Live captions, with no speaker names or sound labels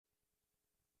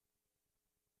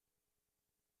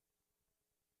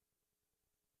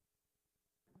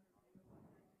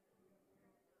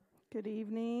Good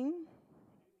evening.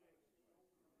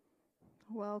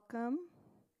 Welcome.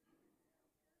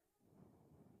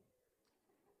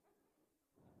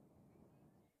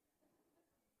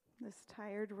 This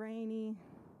tired, rainy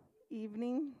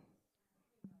evening.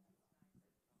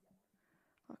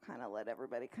 I'll kind of let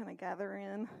everybody kind of gather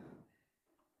in.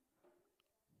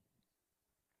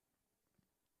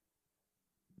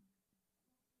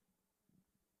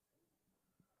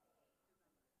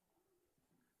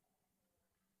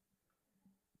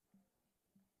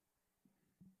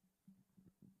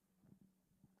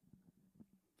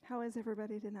 How is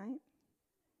everybody tonight?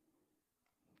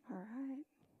 All right.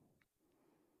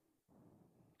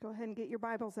 Go ahead and get your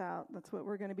Bibles out. That's what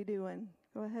we're going to be doing.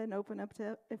 Go ahead and open up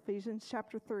to Ephesians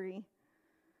chapter 3.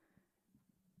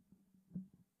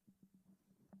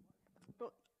 But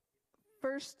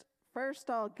first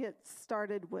I'll get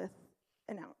started with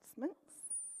announcements.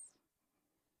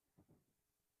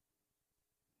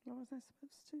 What was I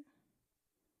supposed to?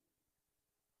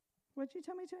 What'd you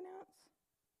tell me to announce?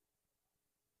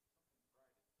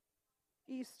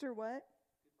 Easter what?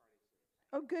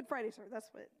 Good Friday service. That's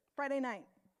what. Friday night.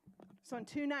 So on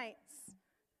 2 nights,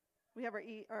 we have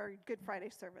our Good Friday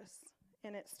service,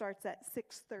 and it starts at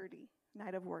 6:30,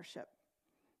 night of worship.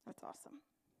 That's awesome.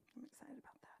 I'm excited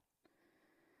about that.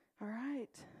 All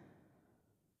right.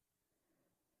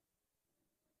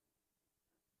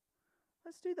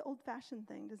 Let's do the old-fashioned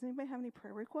thing. Does anybody have any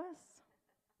prayer requests?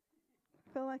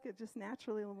 I feel like it's just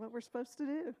naturally what we're supposed to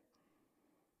do.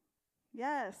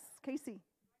 Yes, Casey.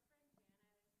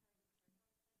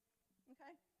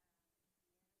 Okay.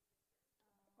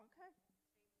 Okay.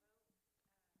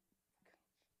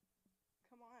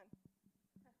 Come on.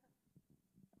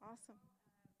 Awesome.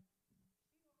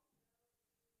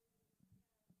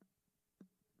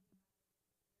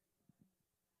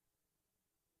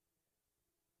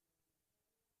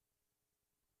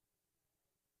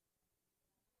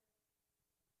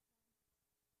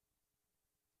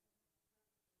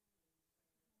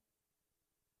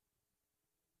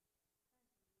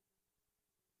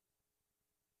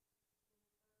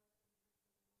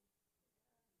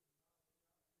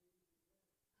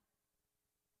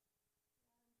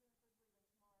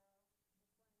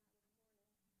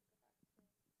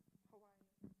 Hawaii.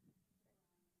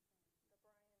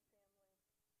 Okay.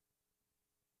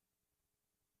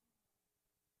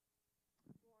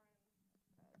 The Bryan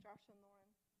family. Josh and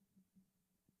Lauren.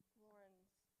 Lauren's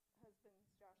husband's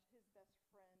his best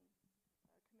friend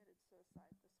committed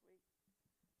suicide this week.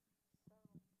 So,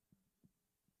 he's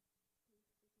speaking at the funeral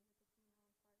on Friday.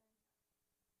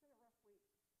 It's been a rough week.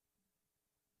 He is more than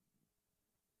enough. Yeah.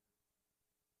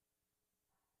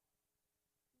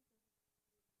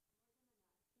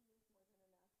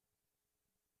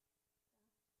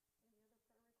 Any other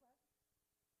prayer requests?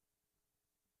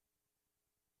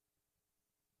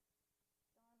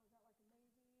 Don,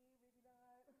 was that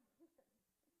like a maybe not?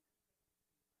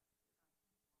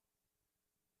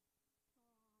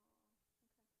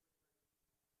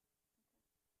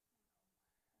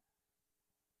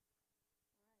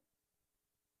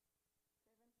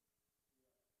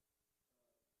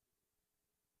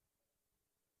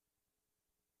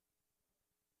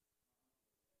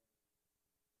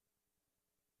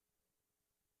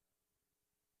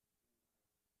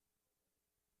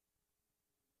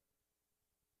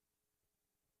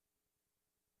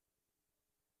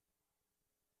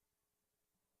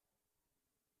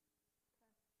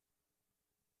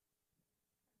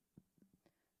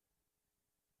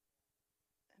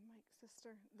 And Mike's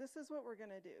sister, this is what we're going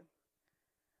to do.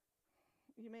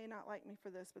 You may not like me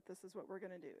for this, but this is what we're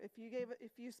going to do. If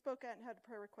you spoke out and had a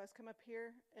prayer request, come up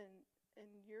here, and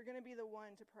you're going to be the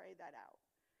one to pray that out.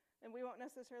 And we won't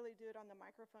necessarily do it on the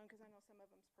microphone because I know some of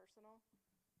them's personal.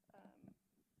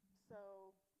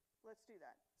 So let's do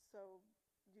that. So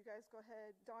you guys go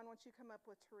ahead. Dawn, why don't you come up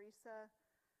with Teresa,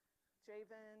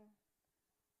 Javen,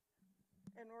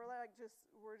 and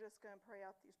we're just going to pray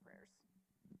out these prayers.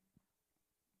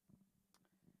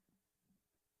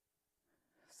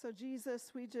 So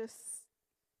Jesus, we just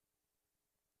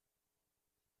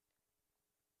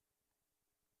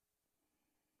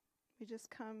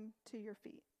come to your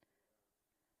feet.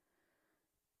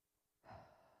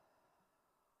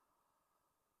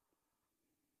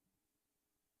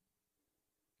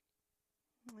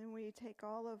 And we take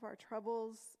all of our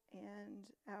troubles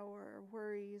and our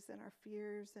worries and our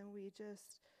fears, and we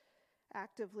just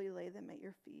actively lay them at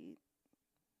your feet.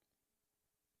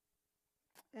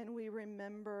 And we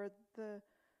remember the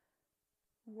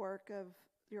work of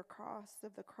your cross,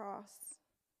 of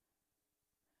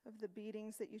the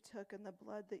beatings that you took and the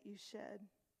blood that you shed,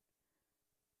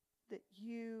 that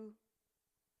you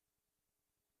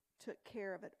took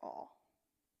care of it all.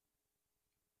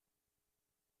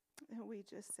 And we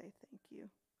just say thank you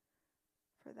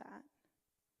for that.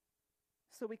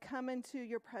 So we come into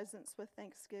your presence with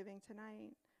thanksgiving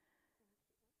tonight.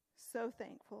 So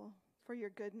thankful for your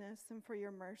goodness and for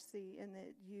your mercy, and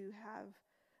that you have,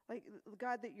 like,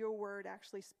 God, that your word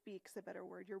actually speaks a better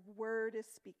word. Your word is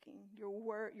speaking.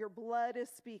 Your blood is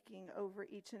speaking over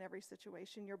each and every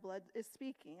situation. Your blood is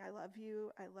speaking. I love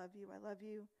you. I love you. I love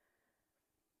you.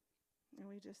 And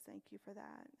we just thank you for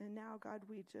that. And now, God,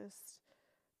 we just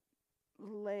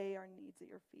lay our needs at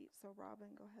your feet. So, Robin,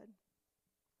 go ahead.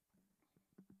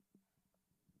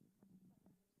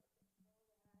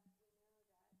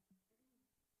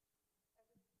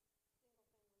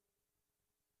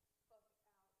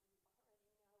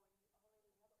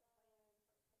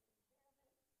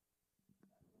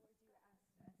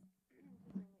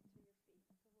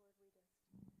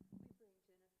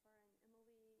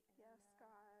 Yes,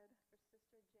 God. For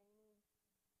Sister Jamie,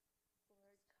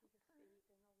 Lord, to your feet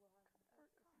in the loss of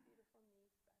this beautiful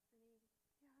niece, Bethany.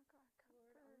 Yeah, God,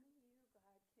 Lord, only you,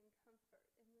 God, can comfort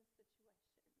in this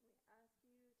situation. We ask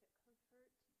you to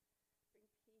comfort, bring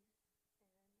peace, and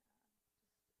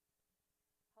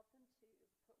just help them to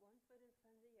put one foot in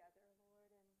front of the other,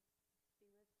 Lord, and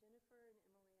be with Jennifer and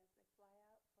Emily as they fly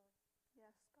out for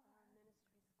yes, God.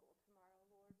 Ministry school tomorrow.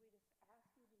 Lord, we just ask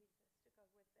you, Jesus, to go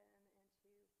with them and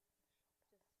to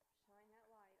just shine that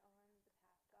light on the path,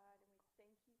 God. And we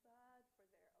thank you, God, for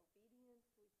their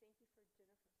obedience. We thank you for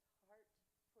Jennifer's heart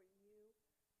for you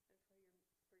and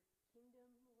for your kingdom,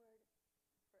 Lord,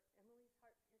 for Emily's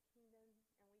heart for your kingdom.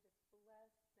 And we just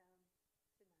bless them tonight from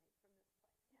this place.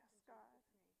 Yes, in God.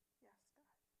 Jesus' name. Yes,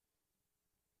 God. Amen.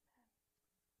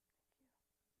 Thank you.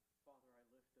 Father, I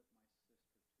lift up my sister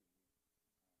to you, Lynn.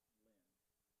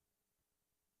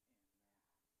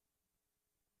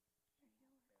 And she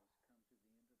has come to the end of her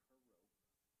rope.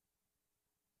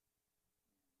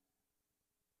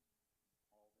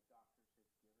 And all the doctors have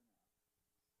given up.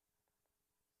 And there is no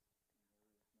hope.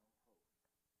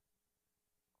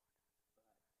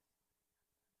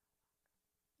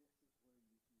 But this is where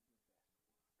you do your best work.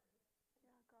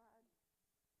 Yeah, God.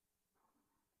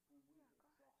 When we've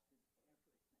exhausted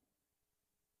everything.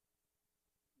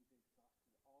 We've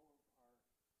exhausted all of our resources, all of our hope.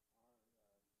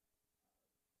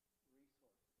 This is where you do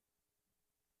your best work.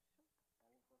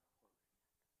 Yeah. And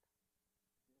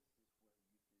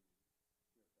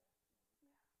we're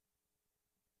just asking right now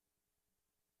for a miracle.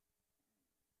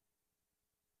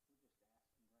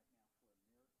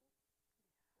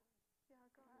 Yeah,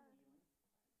 God. Healing. This cancer's gone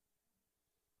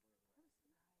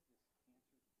in the name of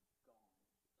Jesus. It's gone.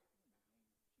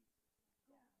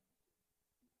 Yeah. You have no right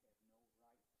to my sister's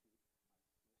body.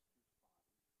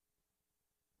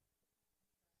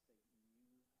 Satan, you have no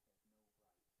right.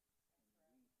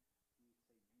 And we say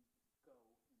you go in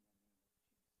the name of Jesus. Lord, I just lift up Teresa,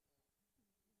 God.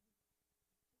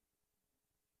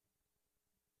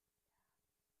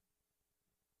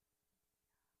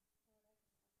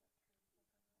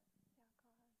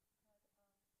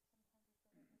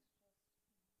 Yeah, God. God, sometimes I feel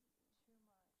like it's just too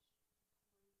much to lose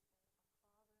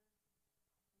a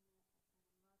father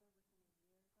and a mother within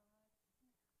a year,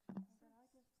 God. And God, I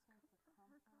just pray for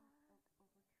comfort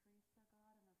over Teresa,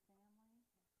 God, and her family.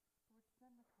 Lord,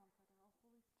 send the comforter. Oh,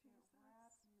 Holy Spirit,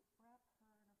 wrap her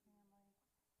and her family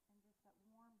in just that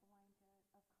warm blanket of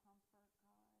comfort, God.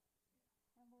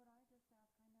 And Lord, I just ask,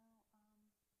 I know I've heard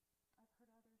others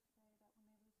say that when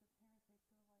they lose their parents, they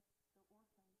feel like they're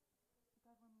orphans. But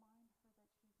God, remind her that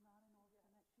she's not an orphan,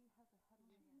 that she has a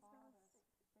heavenly Father,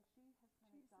 that she has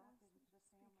been adopted into the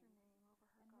family. Speak your name over her,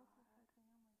 and God. this is her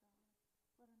family, God.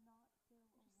 Let her not feel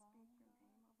Just alone, speak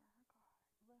your God. name over her, God.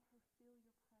 Let her feel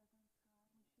your presence, God.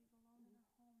 When she's alone in her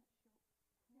home, that she'll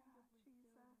tangibly feel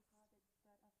you, God,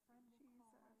 that a friend will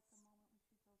call right at the moment when she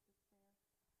feels despair.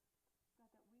 God,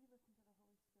 that we listen to the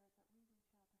Holy Spirit, that we reach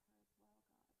out to her as well,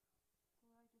 God. So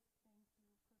Lord, I just thank you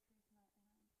for Teresa,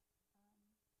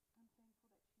 and I'm thankful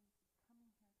that she's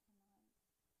coming here tonight.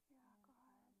 Yeah, and,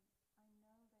 God. I know that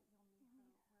you'll meet her wherever she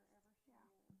is. So Yeah. God,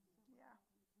 we thank you for that. Yeah.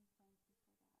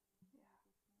 In Jesus'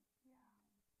 name. Yeah.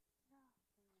 Amen.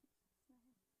 Yeah. In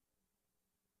Jesus' name.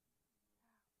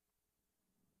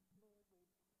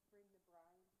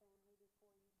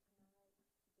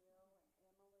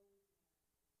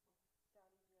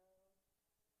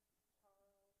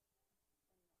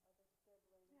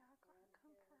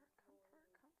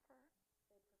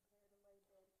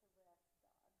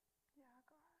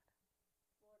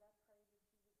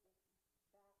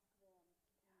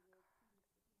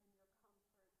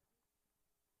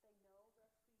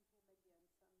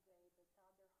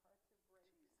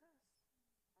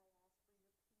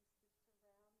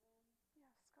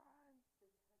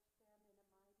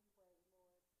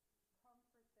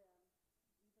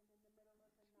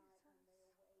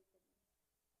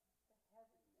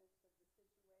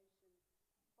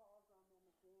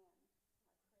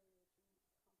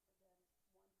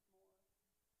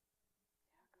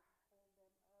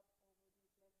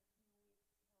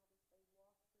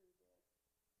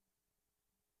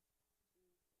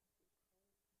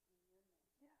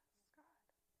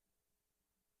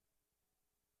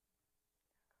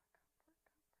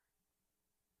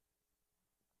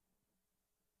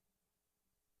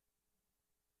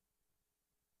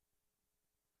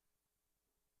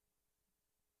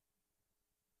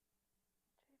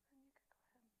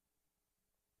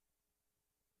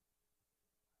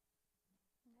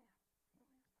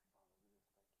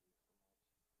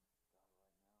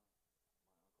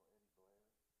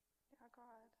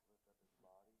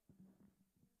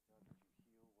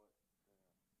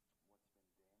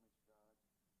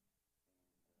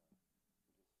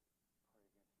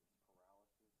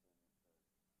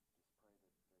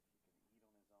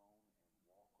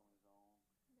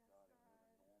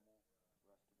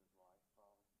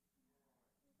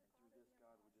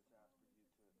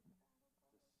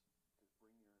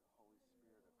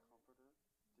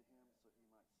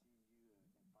 might see you and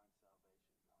find salvation,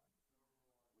 God.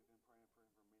 We've been praying for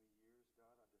him for many years,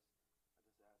 God. I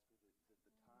just ask you that the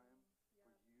time for you to come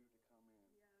in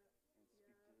and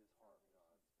speak to his heart,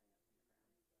 God, and bring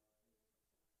peace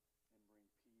and restoration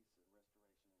in the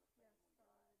family, God. Father, I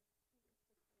thank you for who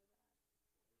Janet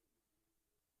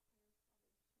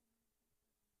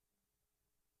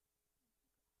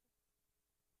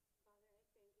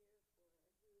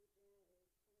is to me and has been.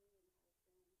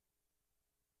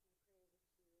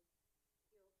 I pray that you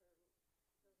heal her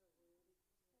wounds, the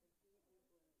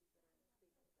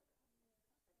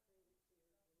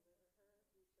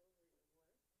deep,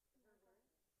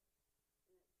 deep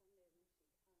wounds that are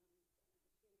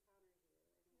unspeakable. I pray that you deliver her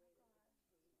and show her your worth, her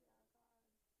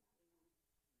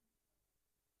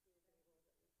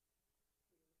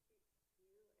worth, and that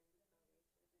someday when she comes, she encounters you in a way that just changes.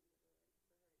 And she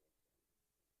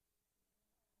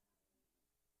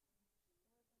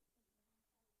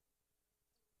is able to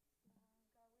seek you and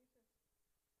salvation and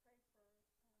deliverance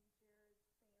for her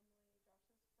addiction.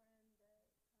 God,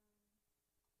 we just pray for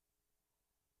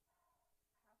Jared's family, Josh's friend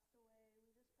that passed away.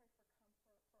 We just pray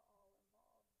for comfort for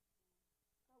all involved.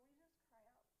 God, we just cry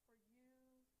out for you to show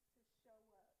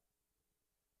up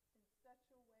in such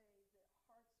a way that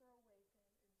hearts are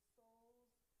awakened and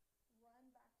souls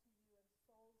run back to you and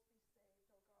souls be saved,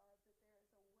 oh God, that there is a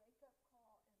wake-up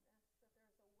call in this, that there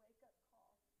is a wake-up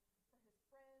call for his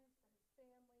friends, for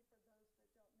his family, for those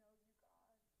that don't know you,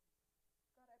 God.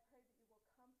 God, I pray that you will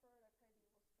comfort. I pray that you will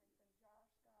strengthen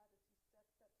Josh, God, as he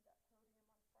steps up to that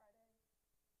podium on Friday.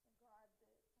 And God,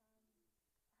 that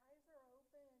eyes are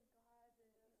open, God, that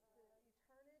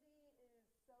eternity is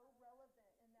so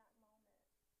relevant in that moment.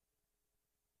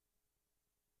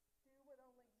 Do what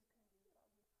only you can do, God,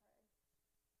 we pray. In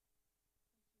Jesus' name.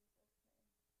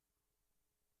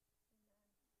 Amen.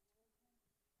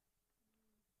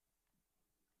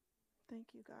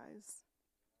 Thank you, guys.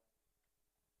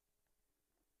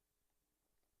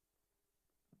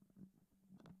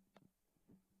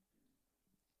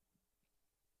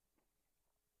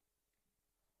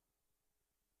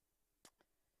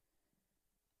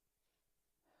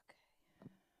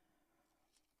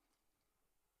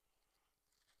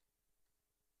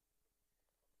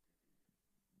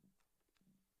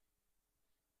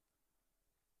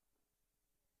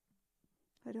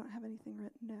 I don't have anything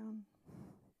written down.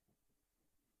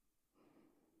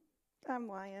 I'm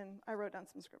lying. I wrote down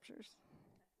some scriptures.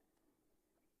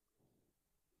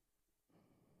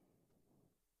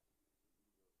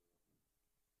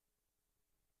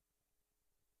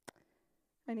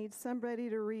 I need somebody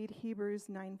to read Hebrews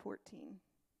 9:14.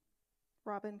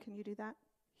 Robin, can you do that?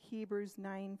 Hebrews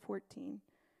 9:14.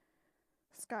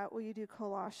 Scott, will you do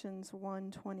Colossians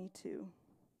 1:22?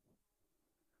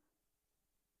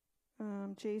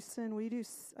 Jason, will you do,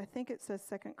 I think it says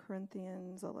 2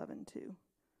 Corinthians 11:2.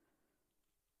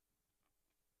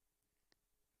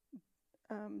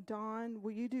 Dawn,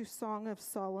 will you do Song of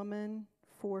Solomon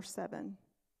 4:7?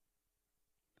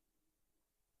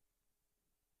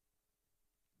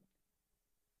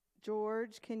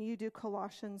 George, can you do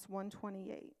Colossians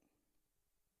 1:28?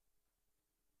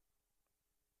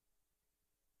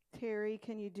 Terry,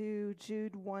 can you do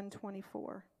Jude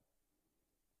 1:24?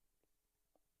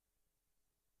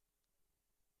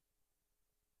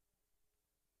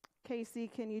 Casey,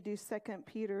 can you do 2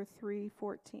 Peter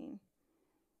 3:14?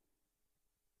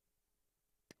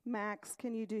 Max,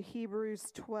 can you do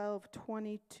Hebrews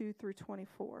 12:22 through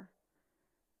 24?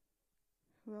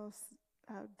 Who else?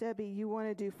 Debbie, you want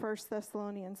to do 1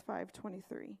 Thessalonians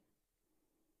 5:23?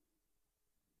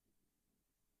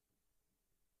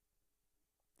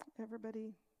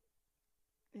 Everybody?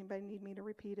 Anybody need me to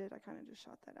repeat it? I kind of just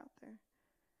shot that out there.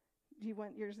 Do you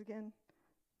want yours again?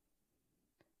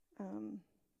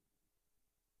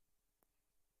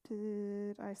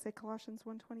 Did I say Colossians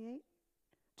 1:28?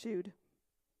 Jude.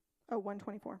 Oh,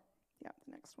 1:24. Yeah,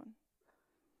 the next one.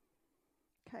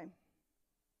 Okay.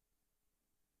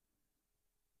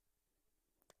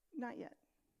 Not yet.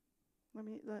 Let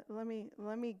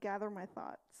me gather my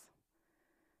thoughts.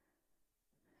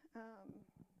 Let's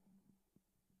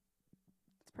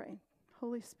pray.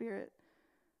 Holy Spirit,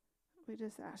 we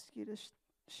just ask you to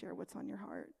share what's on your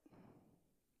heart.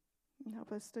 And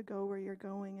help us to go where you're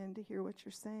going and to hear what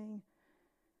you're saying.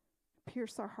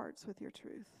 Pierce our hearts with your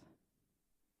truth.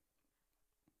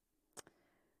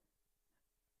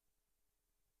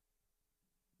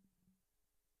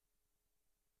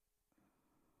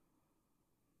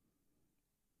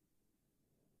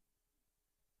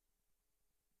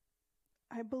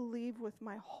 I believe with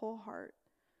my whole heart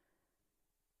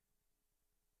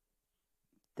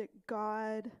that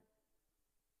God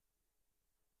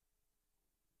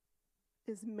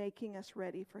is making us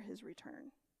ready for his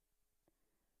return.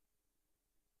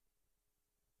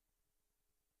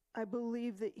 I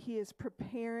believe that he is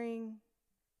preparing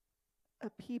a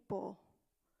people.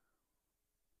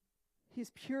 He's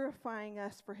purifying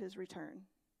us for his return.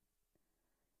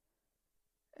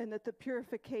 And that the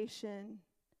purification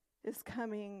is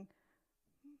coming.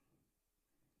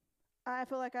 I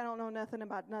feel like I don't know nothing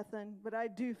about nothing, but I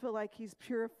do feel like he's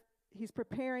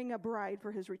preparing a bride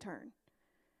for his return.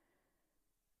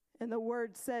 And the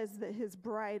word says that his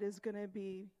bride is going to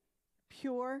be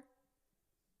pure,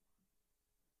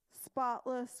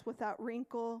 spotless, without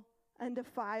wrinkle,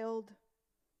 undefiled.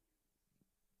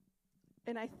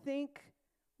 And I think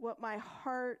what my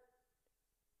heart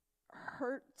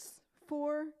hurts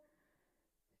for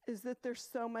is that there's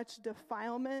so much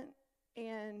defilement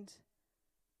and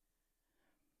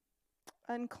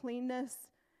uncleanness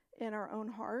in our own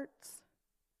hearts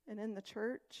and in the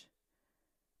church.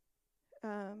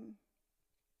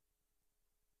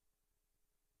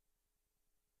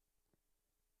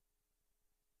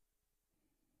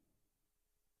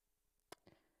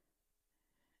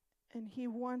 And he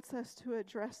wants us to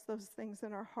address those things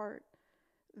in our heart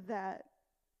that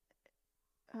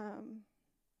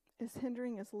is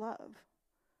hindering his love.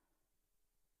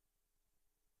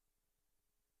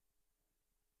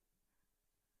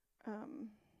 I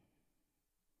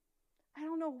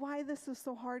don't know why this is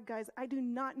so hard, guys. I do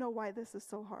not know why this is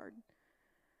so hard.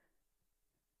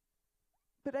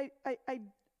 But I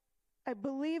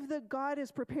believe that God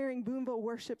is preparing Boonville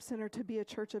Worship Center to be a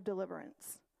church of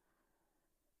deliverance.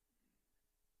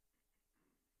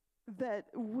 That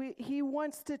he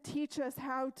wants to teach us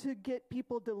how to get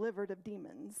people delivered of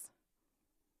demons.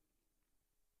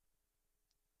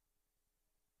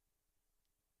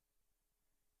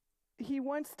 He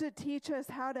wants to teach us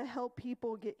how to help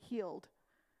people get healed.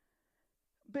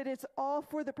 But it's all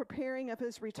for the preparing of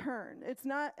his return. It's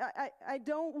not, I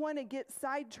don't want to get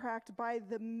sidetracked by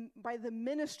the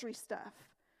ministry stuff.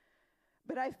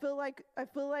 But I feel like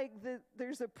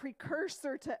there's a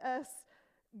precursor to us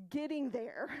getting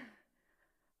there.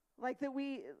 Like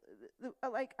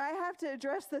I have to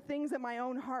address the things in my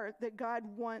own heart that God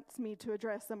wants me to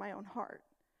address in my own heart.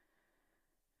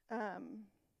 Are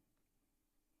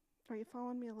you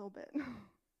following me a little bit?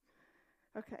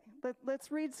 Okay, let's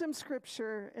read some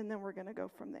scripture and then we're going to go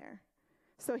from there.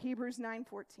 So Hebrews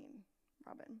 9:14,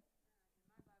 Robin.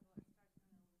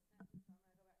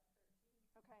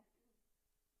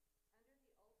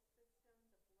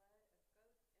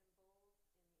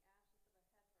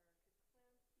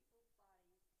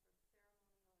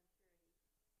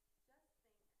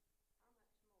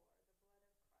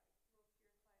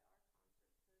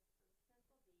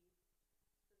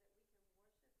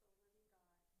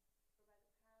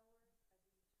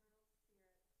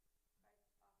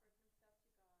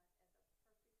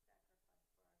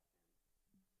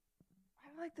 I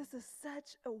feel like this is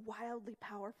such a wildly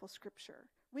powerful scripture.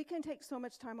 We can take so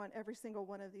much time on every single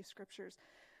one of these scriptures.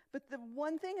 But the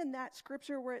one thing in that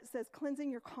scripture where it says cleansing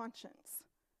your conscience,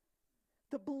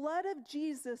 the blood of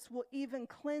Jesus will even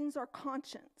cleanse our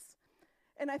conscience.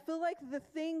 And I feel like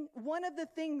one of the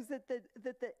things that the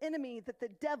enemy, that the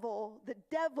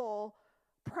devil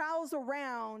prowls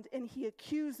around and he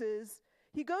accuses.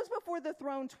 He goes before the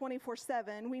throne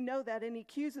 24/7. We know that, and he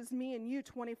accuses me and you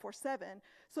 24/7.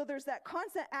 So there's that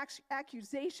constant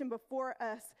accusation before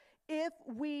us if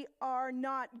we are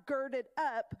not girded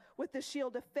up with the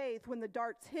shield of faith when the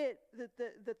darts hit,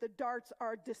 that the darts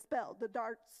are dispelled. The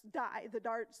darts die. The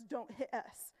darts don't hit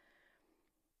us.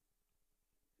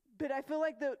 But I feel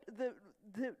like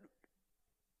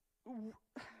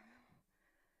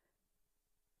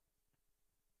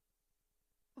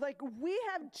like we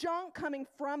have junk coming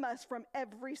from us from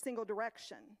every single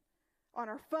direction. On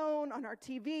our phone, on our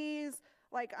TVs.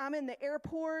 Like I'm in the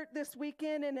airport this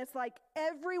weekend and it's like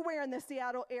everywhere in the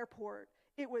Seattle airport,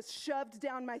 it was shoved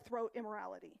down my throat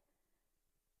immorality.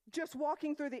 Just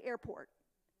walking through the airport.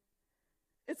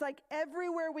 It's like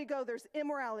everywhere we go, there's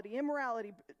immorality.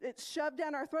 It's shoved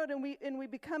down our throat and we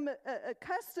become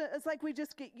accustomed. It's like we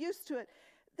just get used to it.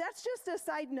 That's just a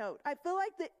side note. I feel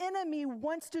like the enemy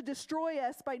wants to destroy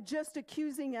us by just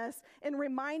accusing us and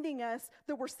reminding us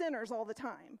that we're sinners all the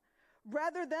time,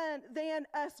 rather than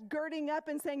us girding up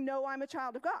and saying, no, I'm a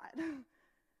child of God.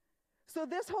 So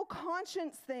this whole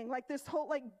conscience thing, like this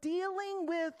whole dealing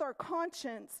with our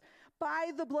conscience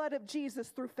by the blood of Jesus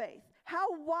through faith. How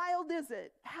wild is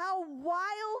it? How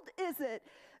wild is it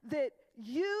that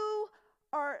you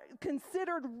are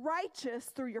considered righteous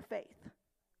through your faith?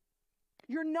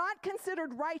 You're not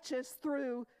considered righteous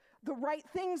through the right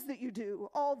things that you do.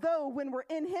 Although when we're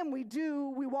in him, we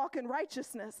walk in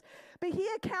righteousness. But he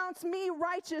accounts me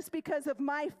righteous because of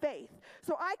my faith.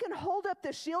 So I can hold up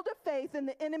the shield of faith and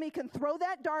the enemy can throw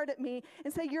that dart at me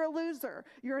and say, you're a loser.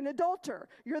 You're an adulterer.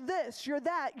 You're this, you're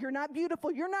that. You're not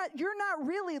beautiful. You're not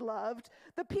really loved.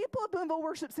 The people at Boonville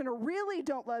Worship Center really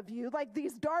don't love you. Like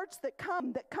these darts that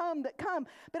come.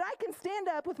 But I can stand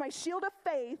up with my shield of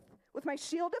faith,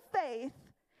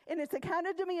 and it's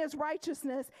accounted to me as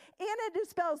righteousness, and it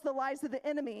dispels the lies of the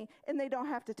enemy, and they don't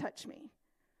have to touch me.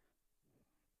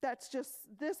 That's just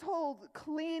this whole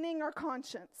cleaning our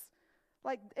conscience.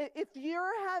 Like if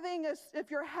you're having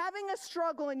a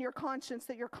struggle in your conscience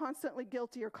that you're constantly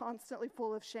guilty, you're constantly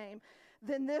full of shame,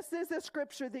 then this is a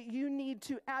scripture that you need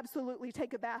to absolutely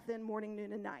take a bath in morning,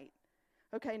 noon, and night.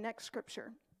 Okay, next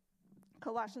scripture.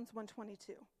 Colossians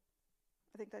 1:22.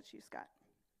 I think that's you, Scott.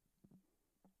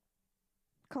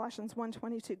 Colossians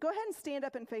 1:22. Go ahead and stand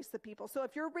up and face the people. So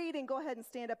if you're reading, go ahead and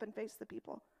stand up and face the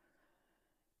people.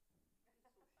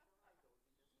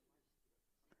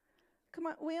 Come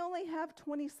on, we only have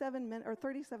 27 minutes or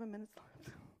 37 minutes left.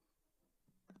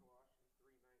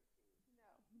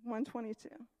 No.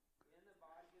 1:22. In the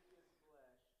body of his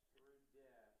flesh through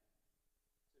death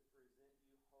to present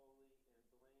you holy and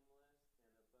blameless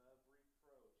and above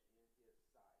reproach in his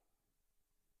sight.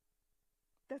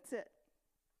 That's it.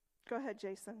 Go ahead,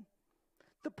 Jason.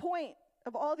 The point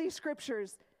of all these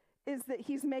scriptures is that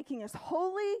he's making us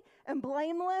holy and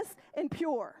blameless and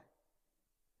pure.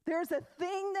 There's a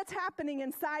thing that's happening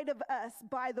inside of us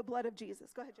by the blood of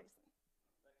Jesus. Go ahead, Jason. 2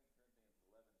 Corinthians 11:2. For I am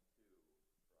jealous for you with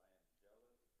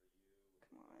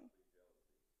Come on. godly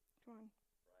jealousy. Come on.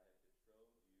 For I have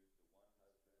betrothed you to one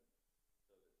husband,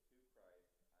 so that through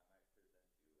Christ I might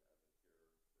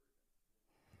present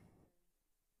you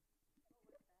as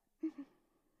a pure virgin.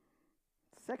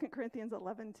 2 Corinthians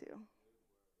 11:2.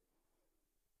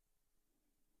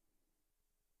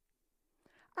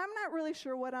 I'm not really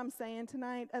sure what I'm saying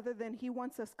tonight other than he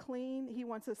wants us clean, he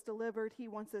wants us delivered, he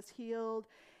wants us healed,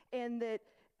 and that,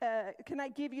 can I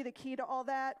give you the key to all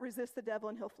that? Resist the devil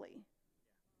and he'll flee.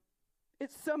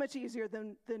 It's so much easier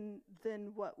than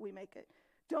what we make it.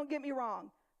 Don't get me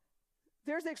wrong.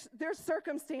 There's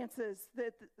circumstances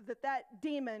that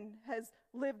demon has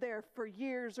lived there for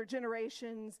years or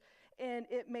generations, and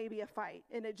it may be a fight,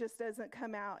 and it just doesn't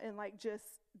come out and like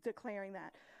just declaring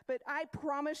that. But I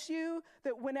promise you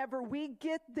that whenever we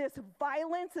get this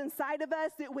violence inside of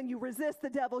us, that when you resist the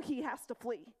devil, he has to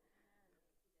flee.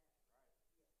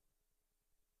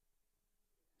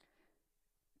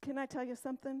 Can I tell you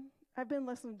something? I've been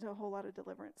listening to a whole lot of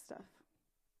deliverance stuff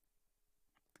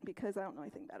because I don't know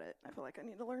anything about it. I feel like I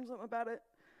need to learn something about it.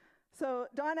 So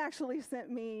Don actually sent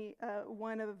me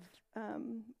one of,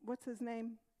 what's his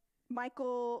name?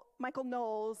 Michael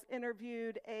Knowles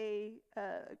interviewed a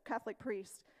Catholic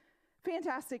priest.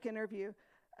 Fantastic interview.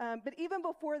 But even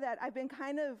before that, I've been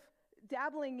kind of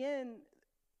dabbling in.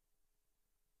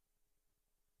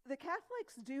 The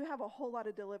Catholics do have a whole lot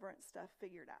of deliverance stuff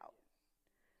figured out.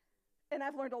 And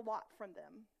I've learned a lot from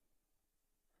them.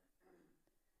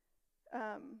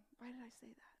 Why did I say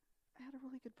that? I had a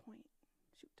really good point.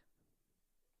 Shoot.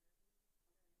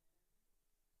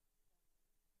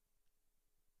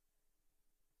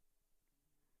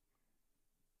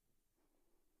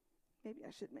 Maybe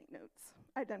I should make notes.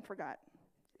 I done forgot.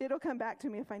 It'll come back to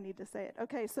me if I need to say it.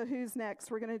 Okay, so who's next?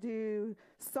 We're going to do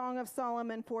Song of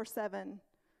Solomon 4:7.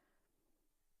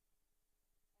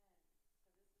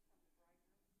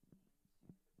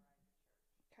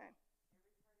 Okay.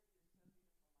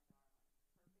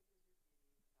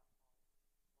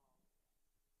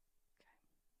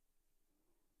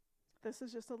 This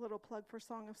is just a little plug for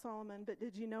Song of Solomon, but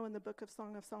did you know in the book of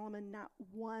Song of Solomon, not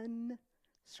one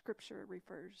scripture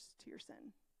refers to your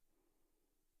sin?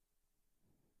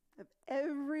 Of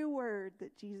every word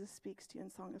that Jesus speaks to you in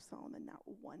Song of Solomon, not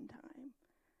one time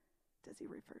does he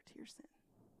refer to your sin.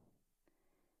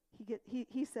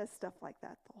 He says stuff like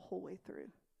that the whole way through.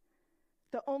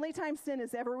 The only time sin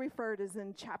is ever referred is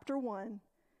in chapter 1,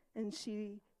 and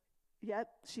she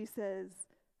says,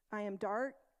 I am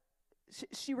dark.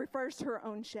 She refers to her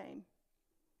own shame.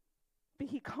 But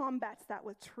he combats that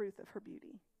with truth of her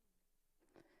beauty.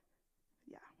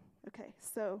 Yeah, okay,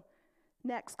 so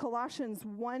next, Colossians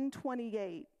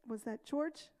 1:28. Was that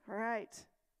George? All right.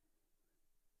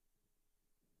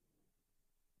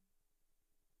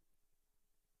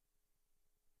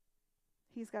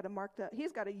 He's got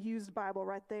a used Bible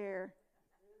right there.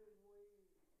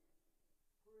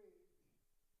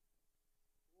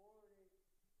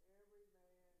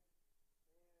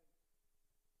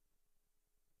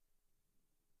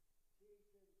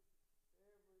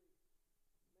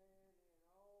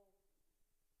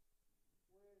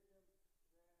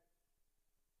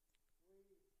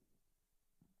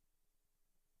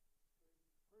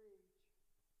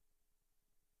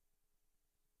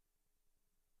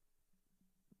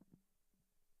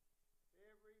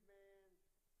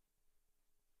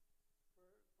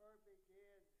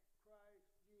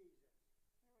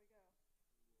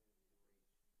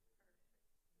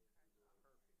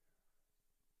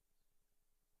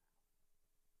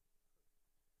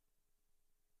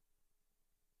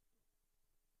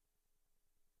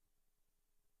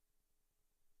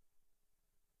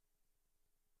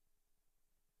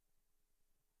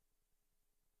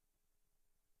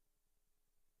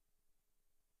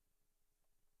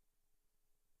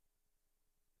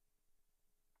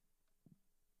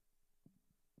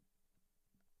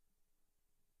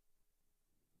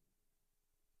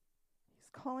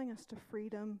 calling us to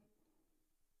freedom.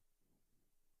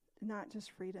 Not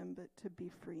just freedom, but to be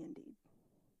free indeed.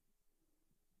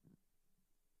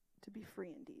 To be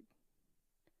free indeed.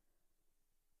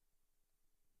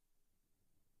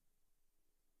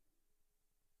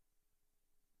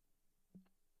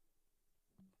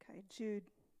 Okay, Jude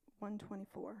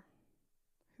 124.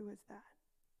 Who is that?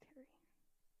 Terry. Jude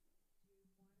 1:24. Now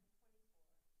unto him that is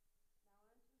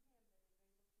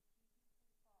able to keep you from falling,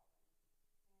 and to present you faultless before the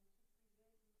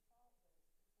presence of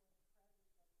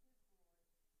his glory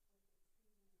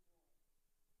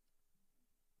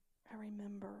with exceeding joy. I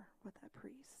remember what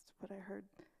I heard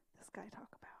this guy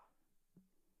talk about.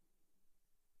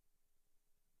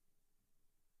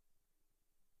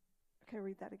 Okay,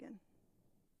 read that again.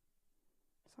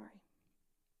 Sorry. Now unto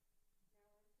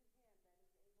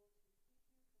him that is able to keep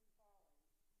you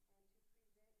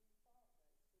from falling, and to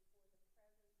present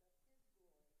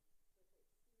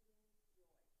you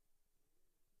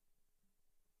faultless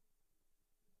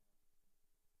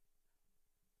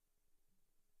before the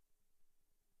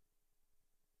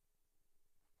presence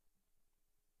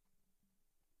of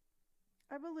his glory with exceeding joy.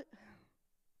 I believe,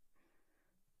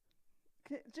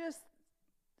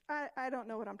 I don't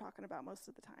know what I'm talking about most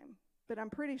of the time, but I'm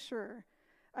pretty sure.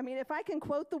 I mean, if I can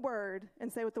quote the word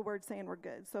and say what the word's saying, we're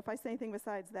good. So if I say anything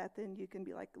besides that, then you can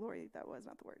be like, Lorie, that was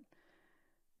not the word.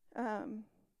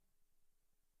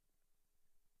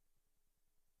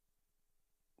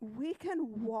 We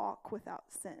can walk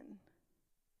without sin.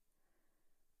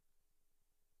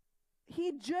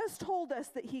 He just told us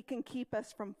that he can keep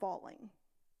us from falling.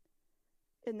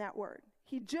 In that word.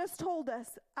 He just told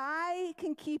us, I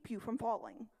can keep you from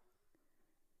falling.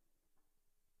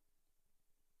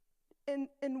 And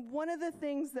one of the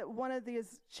things that one of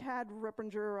these, Chad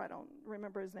Rippinger, I don't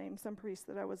remember his name, some priest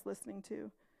that I was listening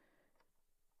to,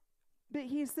 but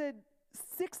he said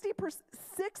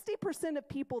 60% of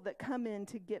people that come in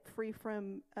to get free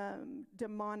from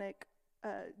demonic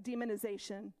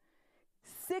demonization,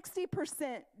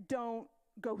 60% don't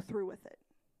go through with it.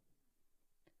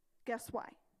 Guess why?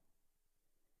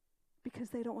 Because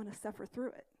they don't want to suffer through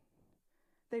it.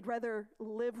 They'd rather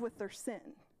live with their sin.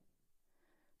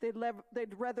 They'd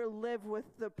rather live with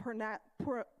the porn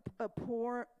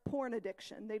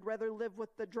addiction. They'd rather live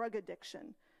with the drug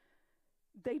addiction.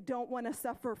 They don't want to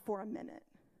suffer for a minute.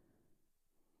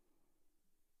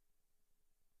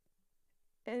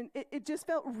 And it just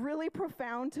felt really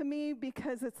profound to me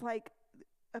because it's like,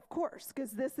 of course,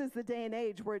 because this is the day and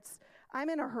age where I'm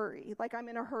in a hurry. Like, I'm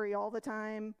in a hurry all the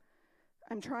time.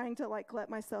 I'm trying to, let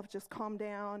myself just calm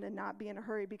down and not be in a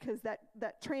hurry because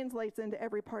that translates into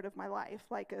every part of my life.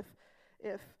 Like, if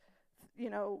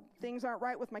things aren't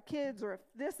right with my kids or if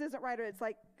this isn't right, or it's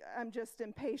like I'm just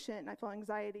impatient and I feel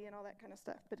anxiety and all that kind of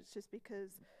stuff. But it's just because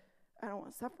I don't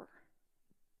want to suffer.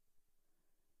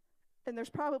 And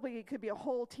it could be a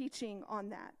whole teaching on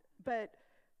that. But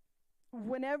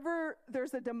whenever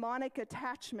there's a demonic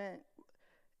attachment,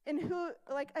 and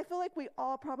I feel like we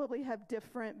all probably have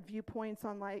different viewpoints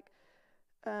on I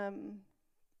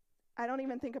don't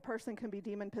even think a person can be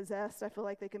demon possessed. I feel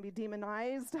like they can be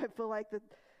demonized. I feel like that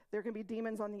there can be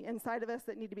demons on the inside of us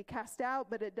that need to be cast out,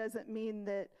 but it doesn't mean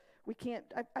that we can't.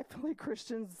 I feel like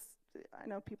Christians, I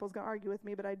know people's going to argue with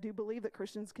me, but I do believe that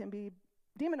Christians can be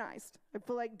demonized. I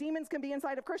feel like demons can be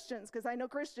inside of Christians because I know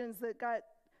Christians that got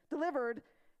delivered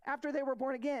after they were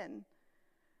born again.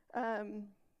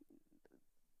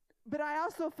 But I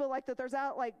also feel like that there's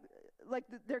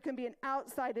there can be an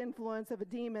outside influence of a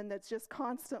demon that's just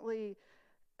constantly,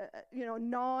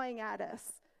 gnawing at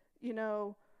us,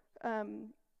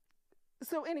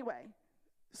 So anyway,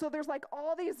 so there's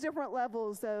all these different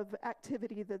levels of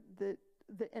activity that the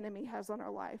enemy has on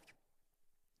our life.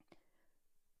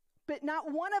 But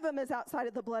not one of them is outside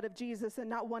of the blood of Jesus, and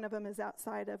not one of them is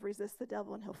outside of resist the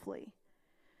devil and he'll flee.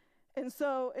 And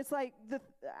so it's I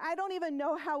don't even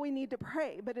know how we need to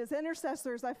pray, but as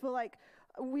intercessors, I feel like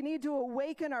we need to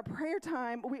awaken our prayer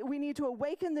time. We need to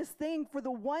awaken this thing for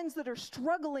the ones that are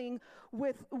struggling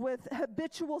with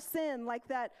habitual sin, like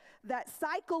that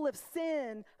cycle of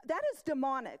sin. That is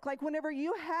demonic. Like whenever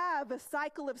you have a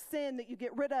cycle of sin that you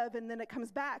get rid of and then it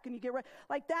comes back and you get rid,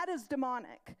 that is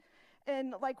demonic.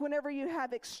 And whenever you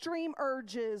have extreme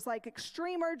urges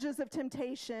of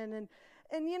temptation and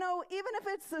even if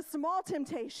it's a small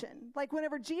temptation,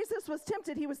 whenever Jesus was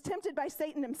tempted, he was tempted by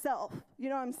Satan himself. You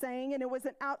know what I'm saying? And it was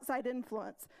an outside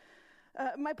influence.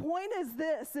 My point is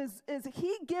this, is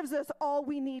he gives us all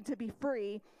we need to be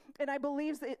free. And I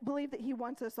believe that he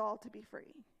wants us all to be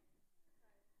free.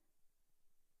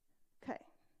 Okay.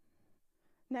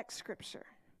 Next scripture.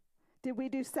 Did we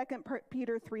do 2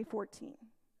 Peter 3:14?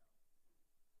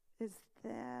 Is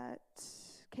that...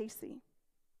 Casey.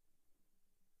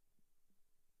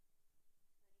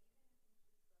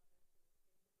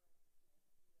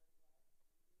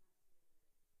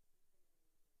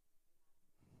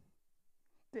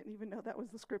 Didn't even know that was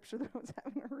the scripture that I was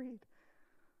having her read.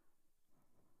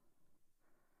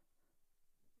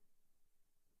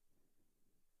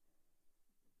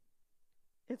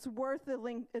 It's worth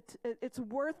it's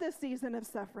worth the season of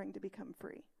suffering to become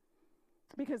free,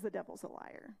 because the devil's a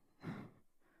liar.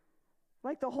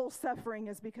 Like the whole suffering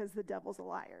is because the devil's a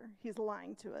liar. He's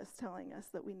lying to us, telling us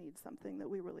that we need something that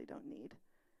we really don't need.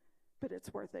 But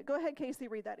it's worth it. Go ahead, Casey,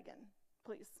 read that again,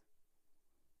 please.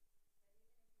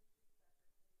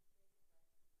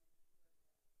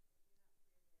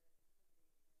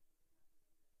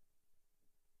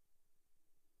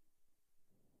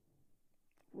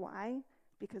 Why?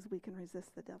 Because we can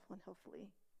resist the devil and he'll flee.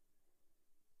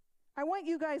 I want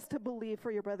you guys to believe for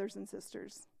your brothers and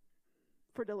sisters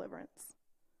for deliverance.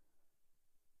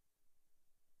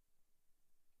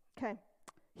 Okay.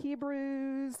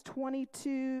 Hebrews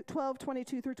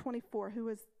 12:22 through 24. Who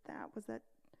was that? Was that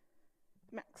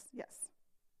Max? Yes.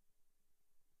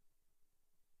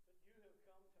 But you have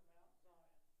come to Mount Zion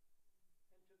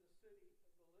and to the city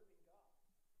of the living God,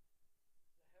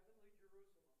 the heavenly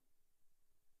Jerusalem,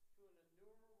 to an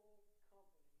innumerable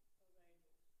company of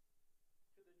angels,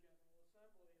 to the general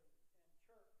assembly and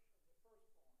church of the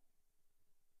firstborn,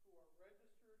 who are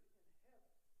registered in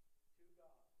heaven, to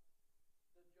God,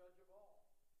 the judge of all,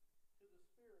 to the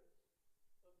spirits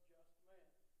of just men,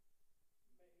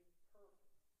 made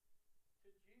perfect, to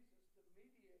Jesus, the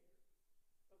mediator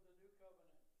of the new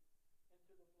covenant, and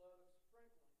to the blood of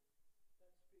sprinkling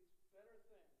that speaks better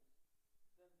things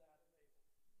than that of Abel.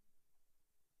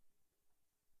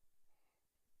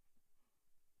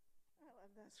 I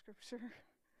love that scripture.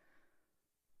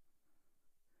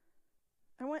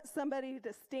 I want somebody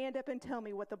to stand up and tell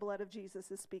me what the blood of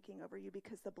Jesus is speaking over you,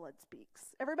 because the blood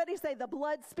speaks. Everybody say, the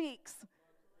blood speaks.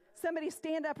 Somebody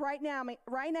stand up right now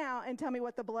and tell me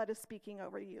what the blood is speaking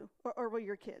over you, or over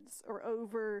your kids, or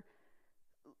over.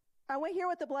 I want to hear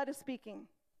what the blood is speaking.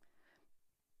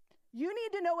 You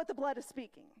need to know what the blood is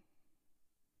speaking.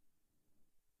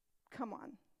 Come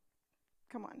on.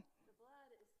 Come on. The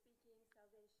blood is speaking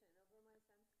salvation over my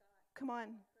son Scott. Come on.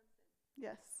 From sin.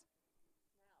 Yes.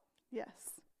 Now.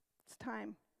 Yes. It's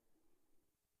time. The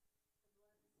blood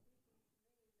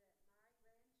is speaking to me that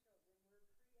my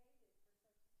grandchildren were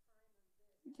created for such a time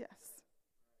of this. Yes.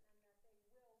 And that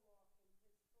they will walk in his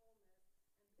fullness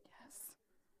and be Yes. into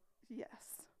this world.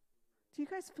 Yes. Do you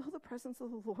guys feel the presence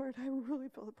of the Lord? I really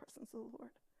feel the presence of the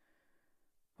Lord.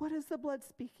 What is the blood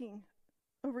speaking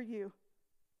over you?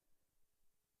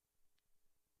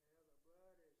 Well, the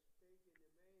blood is speaking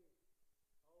to me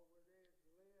over this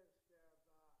list of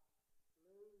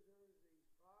losers, these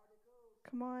prodigals,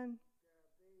 Come on. to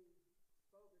be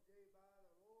spoken to by the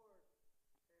Lord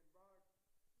and brought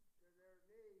to their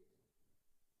knees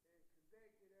and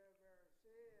convicted of their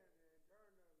sin and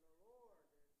turned to the Lord.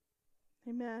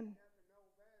 And Amen. nothing no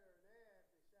better than that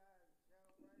besides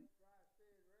celebrating Christ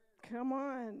being risen. Come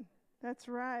on. That's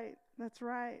right. That's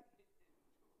right.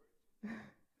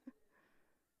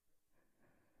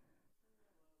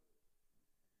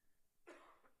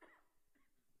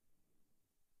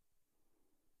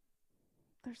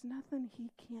 There's nothing he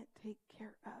can't take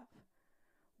care of.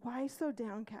 Why so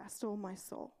downcast, O my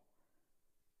soul?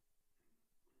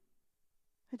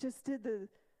 I just did the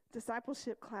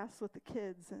discipleship class with the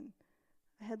kids, and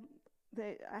I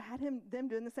had them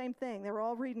doing the same thing. They were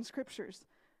all reading scriptures.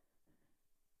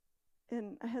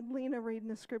 And I had Lena reading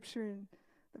the scripture, and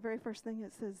the very first thing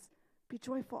it says, be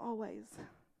joyful always. I'm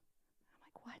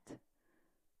like, what?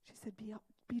 She said,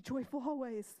 be joyful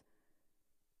always.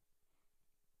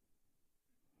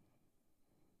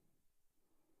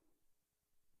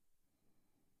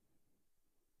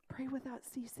 Pray without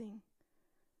ceasing.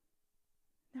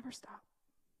 Never stop.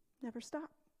 Never stop.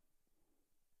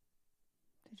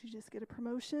 Did you just get a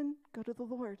promotion? Go to the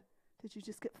Lord. Did you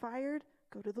just get fired?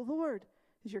 Go to the Lord.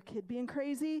 Is your kid being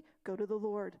crazy? Go to the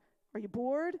Lord. Are you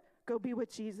bored? Go be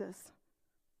with Jesus.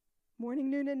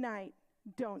 Morning, noon, and night.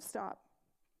 Don't stop.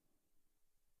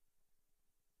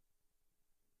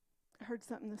 I heard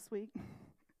something this week.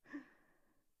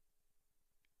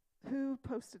 Who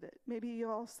posted it? Maybe you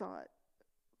all saw it.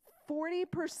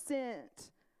 40%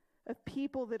 of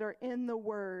people that are in the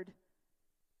Word,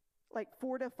 like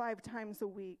 4 to 5 times a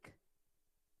week.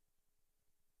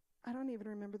 I don't even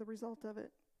remember the result of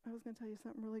it. I was going to tell you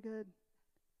something really good.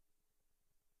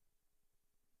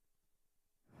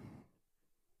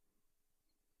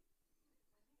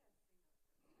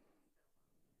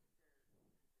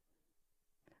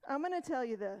 I'm going to tell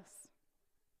you this.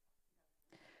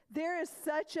 There is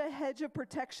such a hedge of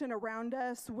protection around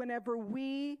us whenever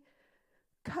we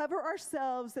cover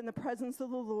ourselves in the presence of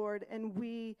the Lord and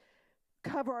we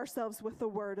cover ourselves with the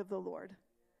word of the Lord.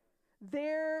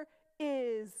 There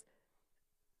is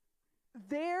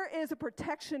a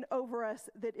protection over us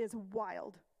that is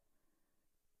wild.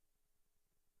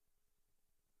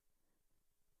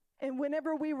 And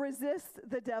whenever we resist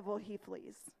the devil, he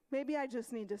flees. Maybe I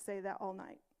just need to say that all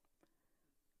night.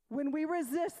 When we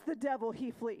resist the devil,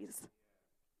 he flees.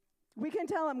 We can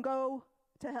tell him, go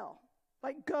to hell.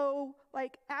 Go,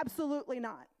 absolutely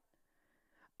not.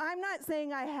 I'm not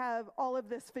saying I have all of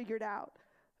this figured out,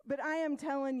 but I am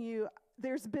telling you,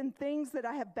 there's been things that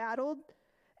I have battled,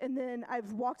 and then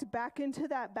I've walked back into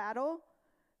that battle,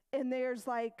 and there's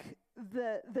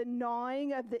the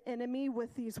gnawing of the enemy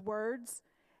with these words,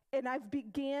 and I've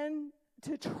began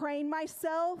to train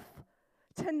myself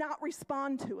to not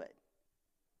respond to it.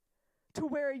 To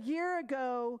where a year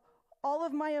ago, all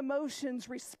of my emotions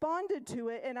responded to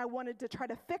it, and I wanted to try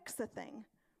to fix the thing.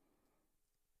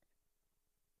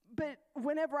 But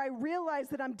whenever I realize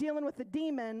that I'm dealing with a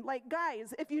demon,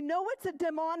 guys, if you know it's a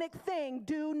demonic thing,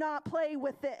 do not play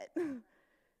with it.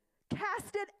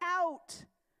 Cast it out.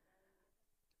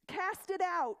 Cast it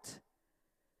out.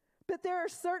 But there are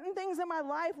certain things in my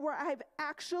life where I've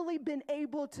actually been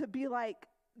able to be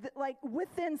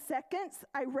within seconds,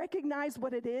 I recognize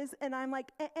what it is, and I'm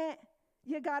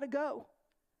you gotta go.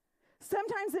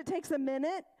 Sometimes it takes a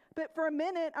minute, but for a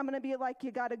minute, I'm gonna be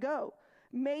you gotta go.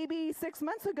 Maybe 6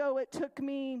 months ago, it took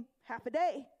me half a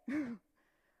day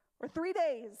or 3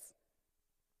 days.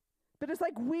 But it's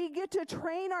we get to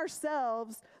train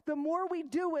ourselves. The more we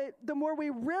do it, the more we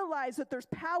realize that there's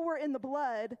power in the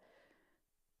blood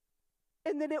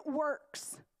and that it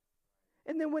works.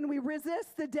 And then when we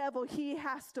resist the devil, he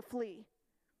has to flee.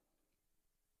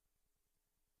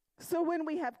 So when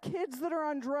we have kids that are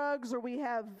on drugs, or we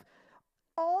have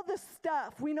all the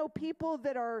stuff, we know people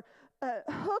that are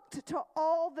hooked to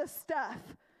all the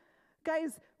stuff.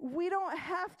 Guys, we don't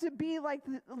have to be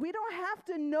we don't have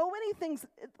to know anything,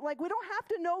 we don't have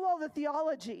to know all the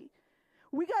theology.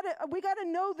 We gotta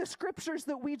know the scriptures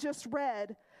that we just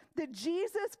read, that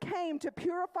Jesus came to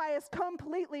purify us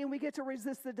completely, and we get to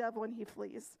resist the devil and he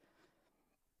flees.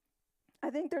 I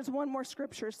think there's one more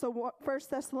scripture. So 1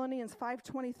 Thessalonians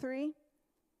 5:23.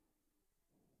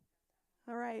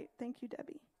 All right. Thank you,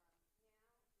 Debbie.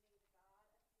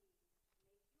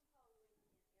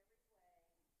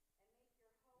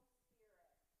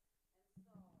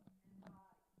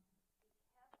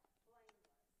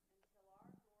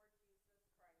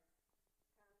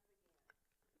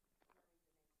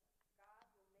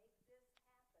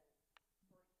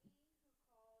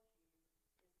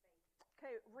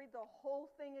 Okay, read the whole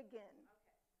thing again.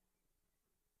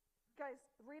 Okay. Guys,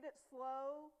 read it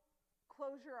slow.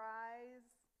 Close your eyes.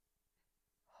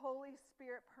 Holy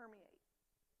Spirit permeate.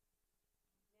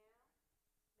 Now,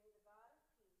 may the God of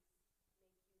peace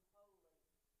make you holy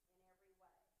in every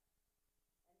way,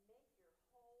 and make your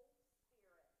whole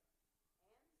spirit and soul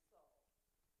and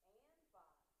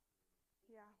body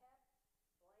be kept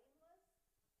blameless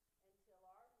until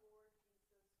our Lord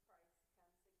Jesus Christ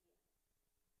comes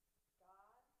again.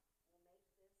 God will make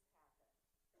this happen.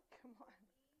 Come on.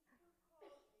 He who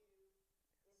called you is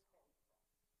faithful.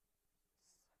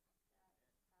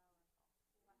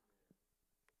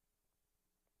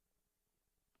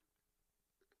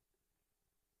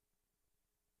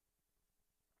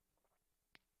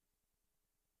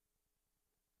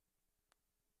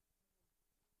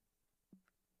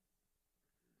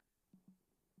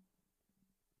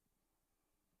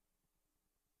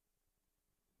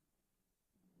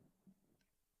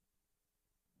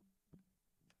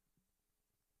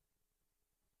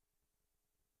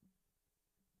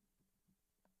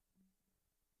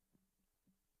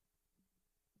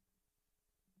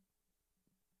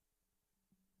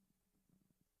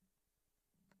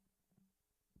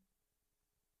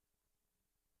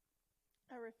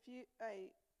 I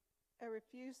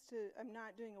refuse to, I'm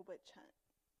not doing a witch hunt.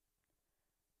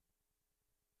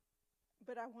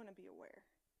 But I want to be aware.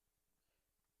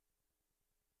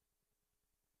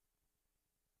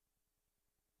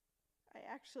 I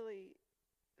actually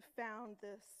found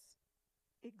this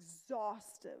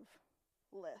exhaustive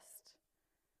list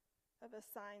of a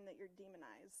sign that you're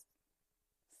demonized.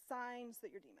 Signs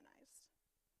that you're demonized.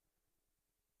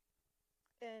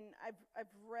 And I've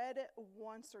read it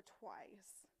once or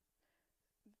twice.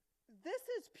 This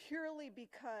is purely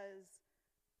because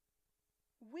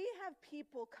we have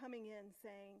people coming in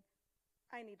saying,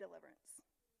 I need deliverance.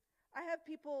 I have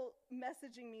people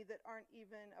messaging me that aren't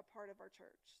even a part of our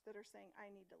church that are saying,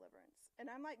 I need deliverance. And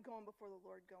I'm like going before the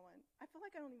Lord going, I feel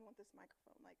like I don't even want this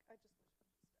microphone. Like, I just wish it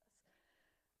just does.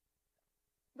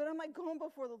 But I'm like going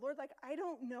before the Lord, like, I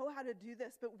don't know how to do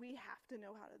this, but we have to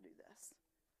know how to do this.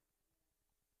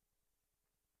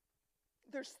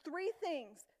 There's three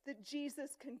things that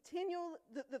Jesus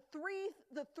the three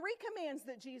commands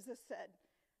that Jesus said.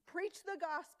 Preach the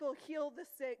gospel, heal the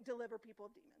sick, deliver people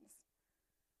of demons.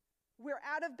 We're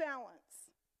out of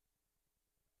balance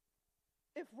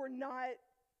if we're not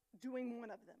doing one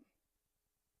of them.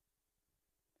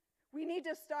 We need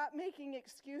to stop making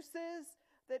excuses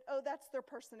that, oh, that's their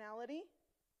personality.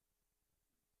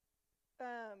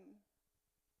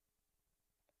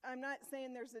 I'm not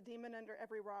saying there's a demon under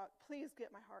every rock. Please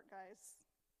get my heart, guys.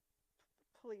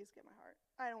 Please get my heart.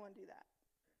 I don't want to do that.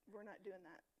 We're not doing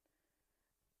that.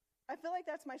 I feel like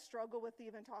that's my struggle with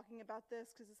even talking about this,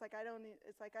 because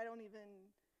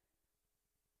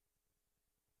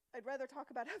I'd rather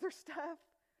talk about other stuff,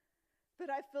 but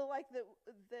I feel like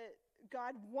that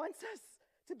God wants us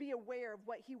to be aware of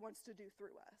what he wants to do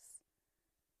through us.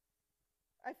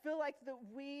 I feel like that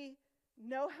we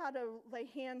know how to lay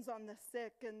hands on the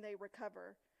sick and they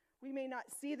recover. We may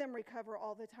not see them recover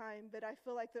all the time, but I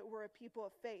feel like that we're a people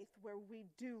of faith where we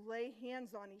do lay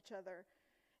hands on each other,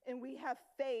 and we have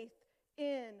faith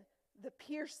in the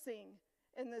piercing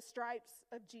and the stripes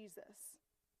of Jesus.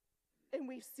 And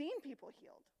we've seen people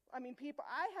healed. I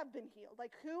have been healed.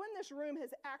 Like, who in this room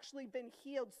has actually been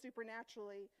healed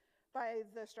supernaturally by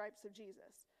the stripes of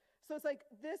Jesus? So it's like,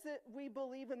 we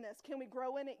believe in this. Can we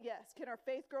grow in it? Yes. Can our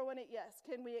faith grow in it? Yes.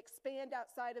 Can we expand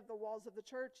outside of the walls of the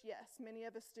church? Yes. Many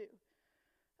of us do.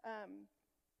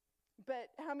 But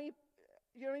how many,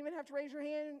 you don't even have to raise your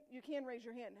hand. You can raise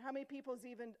your hand. How many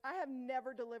I have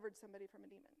never delivered somebody from a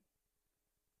demon.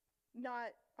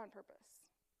 Not on purpose.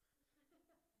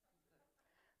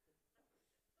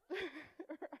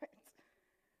 Right.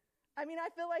 I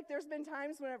feel like there's been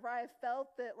times whenever I have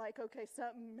felt that, like, okay,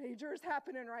 something major is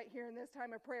happening right here in this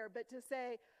time of prayer. But to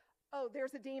say, oh,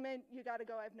 there's a demon, you got to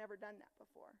go, I've never done that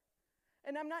before.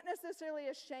 And I'm not necessarily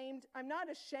ashamed. I'm not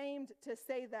ashamed to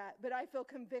say that, but I feel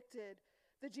convicted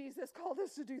that Jesus called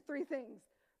us to do three things.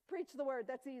 Preach the word,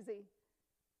 that's easy.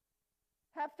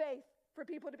 Have faith for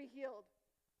people to be healed.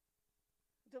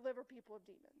 Deliver people of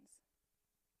demons.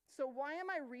 So why am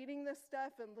I reading this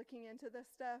stuff and looking into this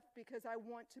stuff? Because I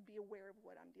want to be aware of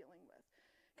what I'm dealing with.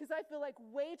 Because I feel like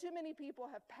way too many people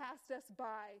have passed us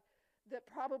by that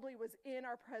probably was in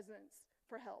our presence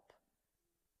for help.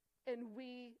 And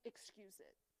we excuse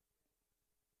it.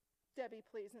 Debbie,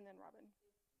 please, and then Robin.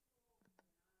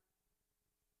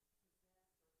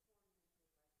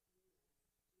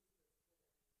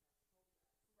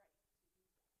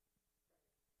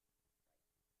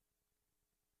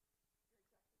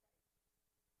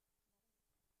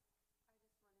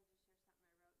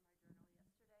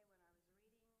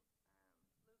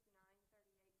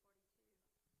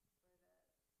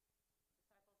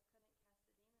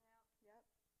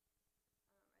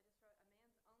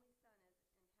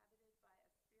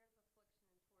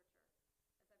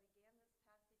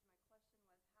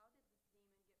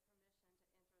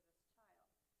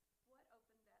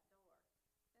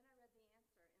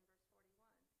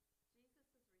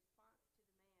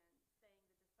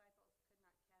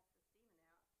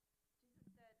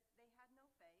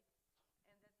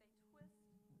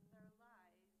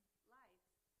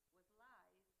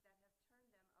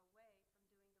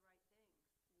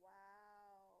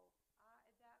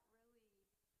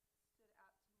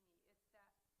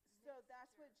 So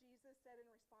that's what Jesus said in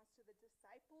response to the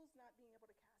disciples not being able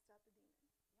to cast out the demon.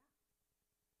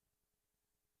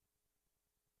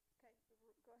 Yeah.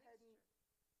 Okay, go ahead and.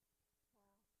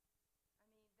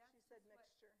 Wow. She said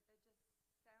mixture.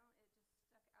 It just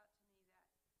stuck out to me that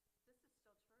this is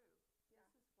still true. Yeah. This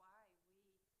is why we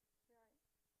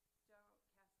Right. don't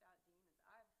cast out demons.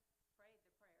 I've prayed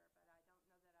the prayer, but I don't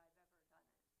know that I've ever done it.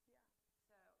 Yeah.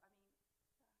 So,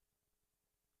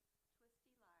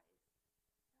 Yeah. twisty lies.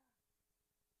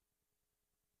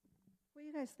 What are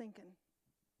you guys thinking?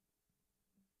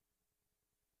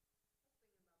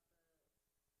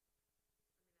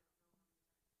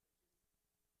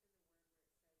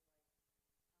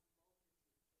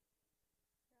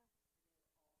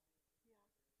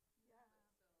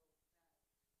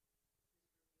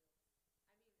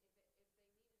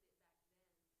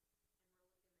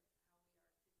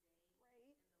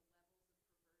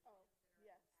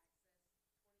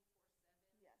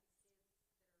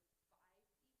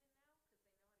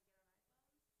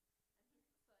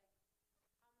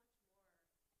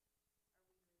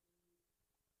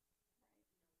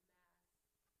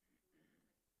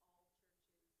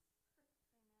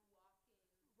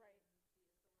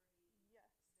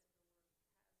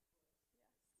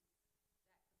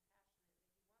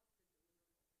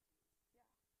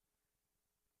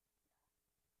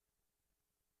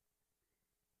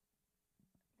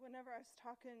 whenever I was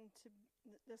talking to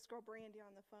this girl Brandy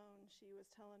on the phone, she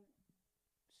was telling,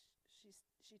 she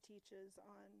teaches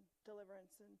on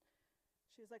deliverance, and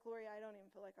she was like, Lorie, I don't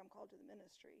even feel like I'm called to the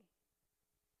ministry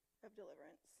of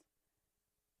deliverance.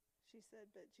 She said,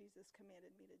 but Jesus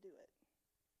commanded me to do it.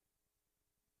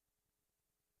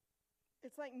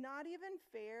 It's like not even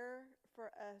fair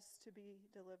for us to be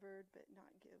delivered but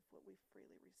not give what we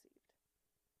freely received.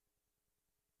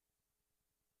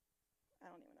 I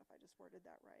don't even know if I just worded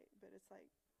that right, but it's like,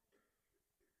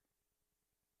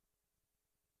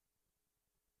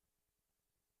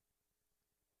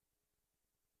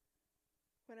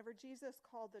 whenever Jesus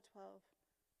called the 12,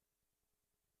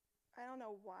 I don't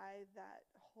know why that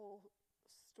whole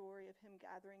story of him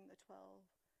gathering the 12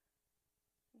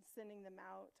 and sending them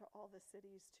out to all the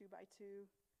cities 2 by 2,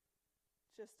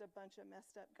 just a bunch of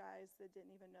messed up guys that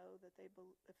didn't even know that if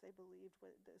they believed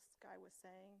what this guy was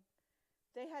saying.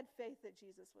 They had faith that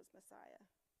Jesus was Messiah.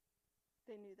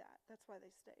 They knew that. That's why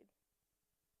they stayed.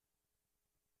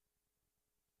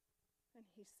 And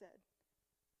he said,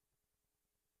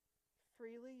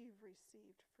 freely you've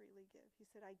received, freely give. He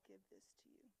said, I give this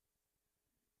to you.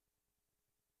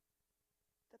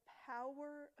 The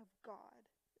power of God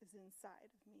is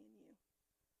inside of me and you.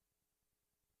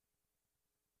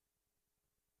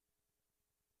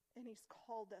 And he's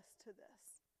called us to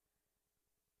this.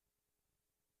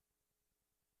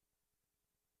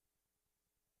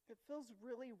 It feels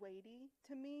really weighty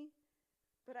to me,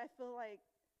 but I feel like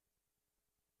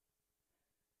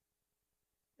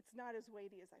it's not as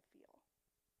weighty as I feel.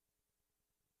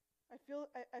 I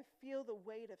feel the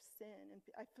weight of sin, and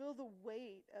I feel the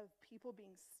weight of people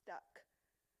being stuck.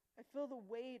 I feel the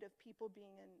weight of people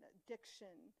being in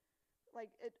addiction.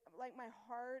 Like my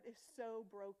heart is so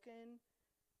broken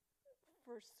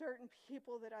for certain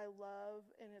people that I love,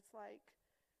 and it's like,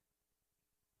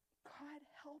 God,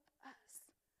 help us.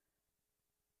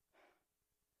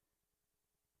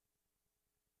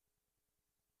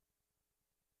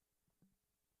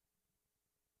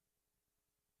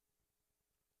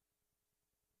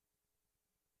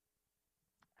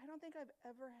 I don't think I've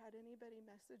ever had anybody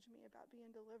message me about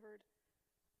being delivered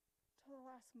till the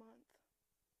last month.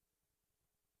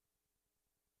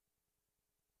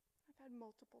 I've had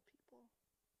multiple people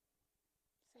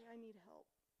say, I need help.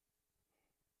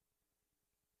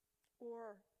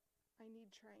 Or, I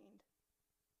need trained.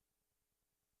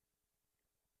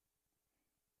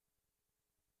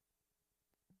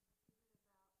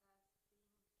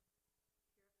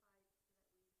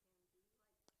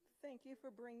 Thank you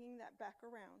for bringing that back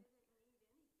around.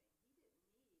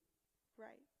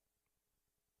 Right.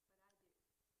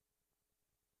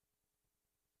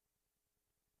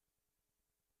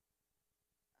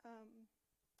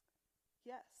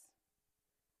 Yes.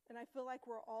 And I feel like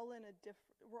we're all in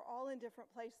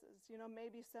different places. You know,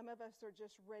 maybe some of us are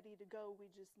just ready to go.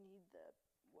 We just need the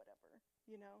whatever,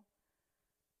 you know.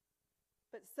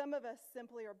 But some of us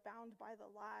simply are bound by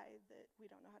the lie that we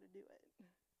don't know how to do it.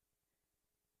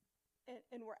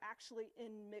 And we're actually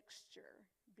in mixture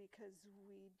because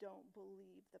we don't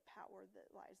believe the power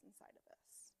that lies inside of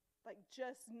us. Like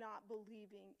just not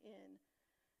believing in,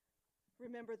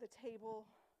 remember the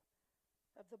table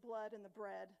of the blood and the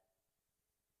bread,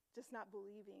 just not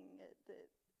believing it,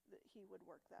 that he would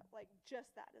work that. Like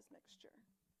just that is mixture.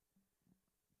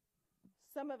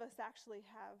 Some of us actually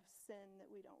have sin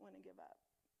that we don't want to give up.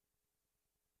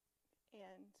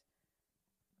 And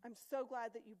I'm so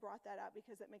glad that you brought that out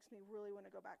because it makes me really want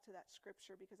to go back to that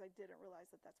scripture because I didn't realize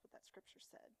that that's what that scripture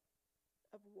said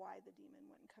of why the demon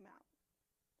wouldn't come out.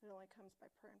 It only comes by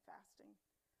prayer and fasting.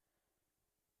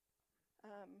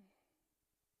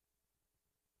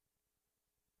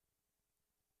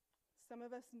 Some of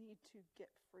us need to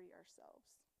get free ourselves.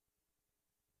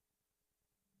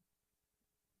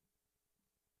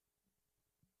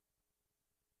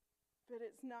 But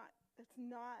it's not,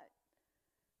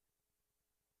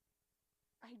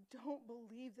 I don't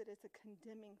believe that it's a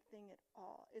condemning thing at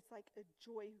all. It's like a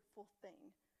joyful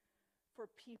thing for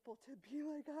people to be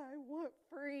like, I want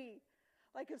free.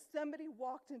 Like if somebody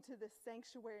walked into this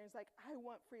sanctuary and is like, I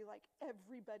want free, like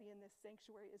everybody in this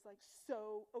sanctuary is like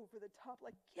so over the top,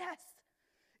 like, yes,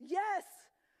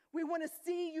 we want to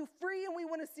see you free and we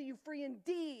want to see you free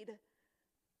indeed.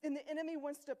 And the enemy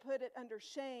wants to put it under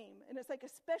shame. And it's like,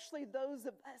 especially those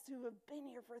of us who have been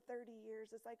here for 30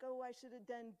 years, it's like, oh, I should have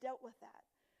dealt with that.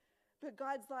 But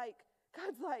God's like,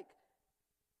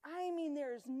 I mean,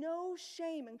 there is no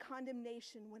shame and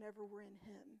condemnation whenever we're in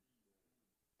him.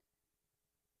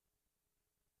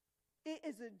 It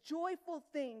is a joyful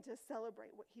thing to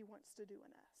celebrate what he wants to do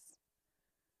in us.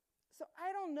 So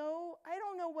I don't know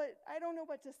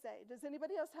what to say. Does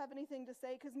anybody else have anything to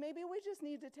say? Because maybe we just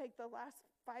need to take the last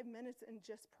 5 minutes and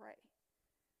just pray.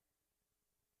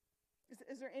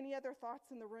 Is there any other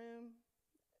thoughts in the room?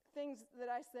 Things that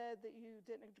I said that you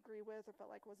didn't agree with or felt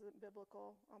like wasn't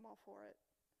biblical? I'm all for it.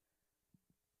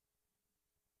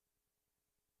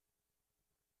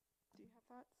 Do you have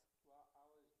thoughts? Well, the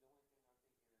only thing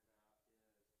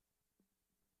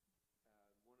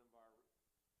I'm thinking about is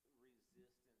one of our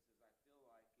resistances, I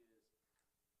feel like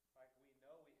we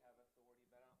know we have authority,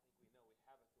 but I don't think we know we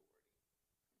have authority.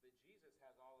 But Jesus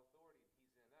has all authority, and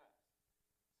he's in us.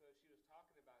 So she was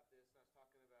talking about this, and I was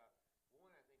talking about,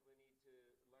 one, I think we need to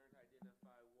learn to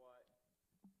identify what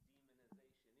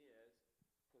demonization is,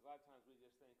 because a lot of times we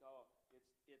just think, oh,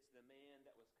 it's the man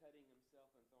that was cutting himself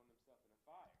and throwing himself in a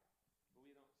fire. But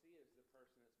we don't see it as the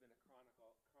person that's been a chronic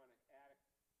addict,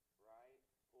 right?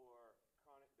 Or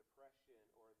chronic depression,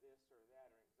 or this or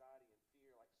that, or anxiety and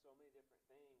fear, like so many different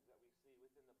things that we see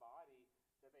within the body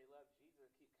that they love Jesus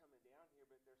and keep coming down here,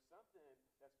 but there's something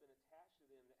that's been attached to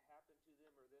them that happened to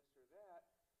them or this or that,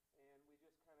 and we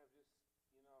just kind of just,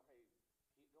 hey,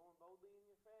 keep going boldly in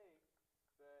your faith.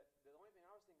 But the only thing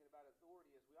I was thinking about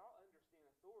authority is we all understand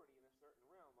authority in a certain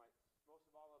realm. Like most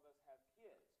of all of us have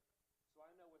kids. So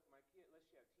I know with my kid, unless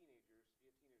you have teenagers, if you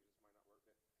have teenagers, this might not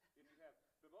work, but if you have,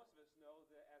 but most of us know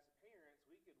that as parents,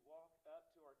 we could walk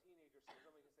up to our teenagers and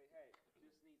somebody can say, hey,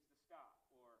 this needs to stop,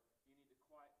 or you need to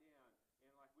quiet down.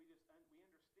 And like we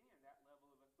understand that level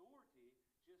of authority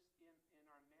just in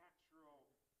our natural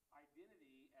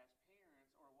identity as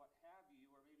parents or what have you,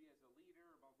 or maybe as a leader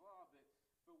or blah, blah,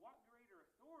 but what greater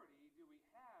authority do we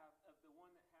have of the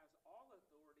one that has all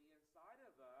authority inside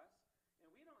of us? And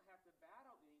we don't have to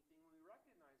battle anything when we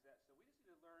recognize that. So we just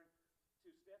need to learn to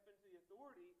step into the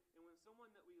authority. And when someone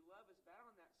that we love is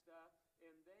battling that stuff,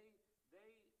 and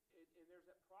and there's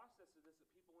that process of this that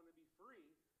people want to be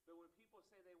free. But when people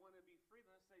say they want to be free,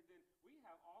 let's say then we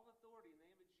have all authority in the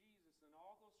name of Jesus and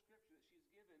all those scriptures that she's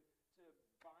given to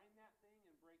bind that thing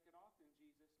and break it off in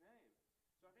Jesus' name.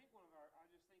 So I think I'm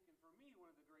just thinking for me, one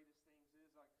of the greatest things is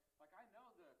like I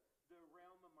know the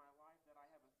realm of my life that I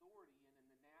have authority in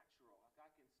the natural. Like I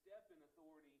can step in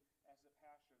authority as the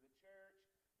pastor of the church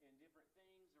in different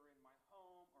things, or in my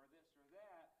home, or this or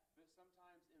that. But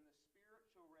sometimes in the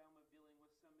spiritual realm of dealing with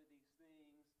some of these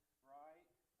things, right?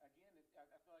 Again, I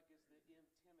feel like it's the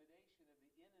intimidation of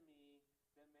the enemy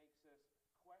that makes us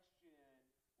question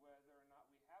whether or not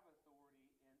we have authority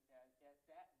at that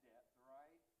depth,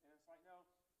 right? And it's like, no,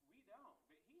 we don't.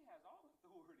 But he has all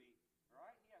authority,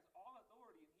 right? He has all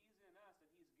authority, and he's in us, and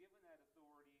he's given that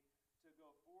authority to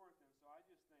go forth. And so I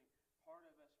just think part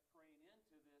of us praying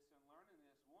into this and learning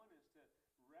this, one is to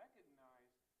recognize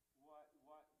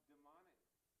what demonic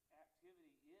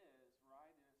activity is,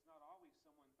 right? And it's not always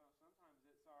sometimes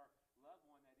it's our loved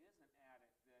one that is an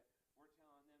addict that we're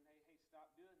telling them, hey,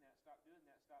 stop doing that, stop doing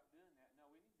that, stop doing that.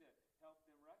 No, we need to help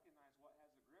them recognize what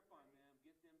has a grip on them,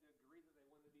 get them to agree that they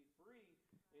want to be free,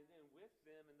 and then with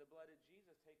them in the blood of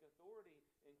Jesus take authority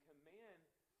and command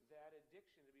that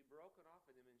addiction to be broken off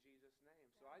of them in Jesus' name.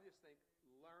 So I just think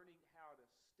learning how to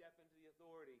step into the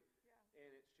authority, and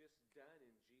it's just done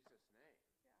in Jesus' name.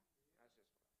 That's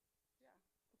just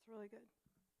that's really good.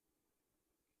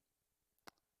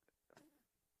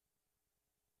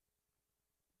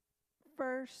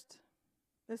 First,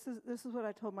 this is what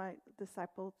I told my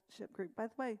discipleship group. By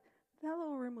the way, that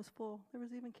little room was full. There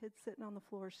was even kids sitting on the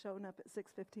floor showing up at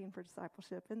 6:15 for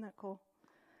discipleship. Isn't that cool?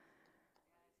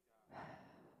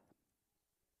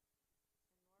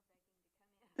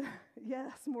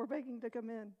 Yes, more begging to come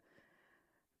in.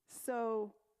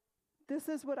 So this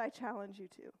is what I challenge you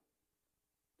to.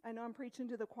 I know I'm preaching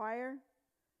to the choir,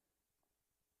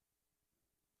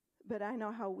 but I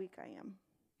know how weak I am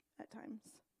at times.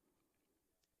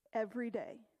 Every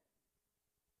day.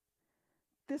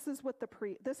 This is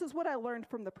what I learned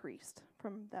from the priest,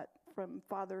 from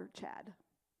Father Chad.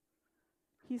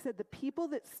 He said the people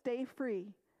that stay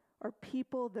free are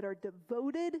people that are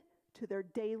devoted to their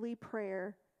daily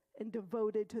prayer and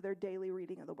devoted to their daily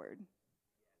reading of the word.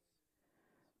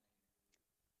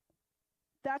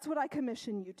 That's what I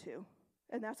commission you to,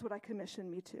 and that's what I commission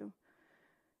me to.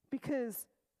 Because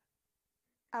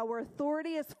our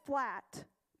authority is flat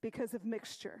because of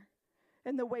mixture.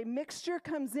 And the way mixture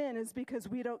comes in is because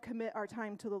we don't commit our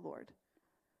time to the Lord.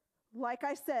 Like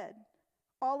I said,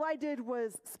 all I did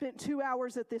was spent 2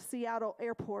 hours at the Seattle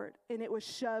airport, and it was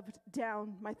shoved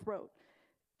down my throat.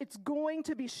 It's going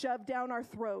to be shoved down our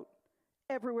throat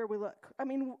everywhere we look. I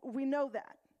mean, we know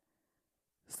that.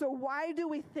 So why do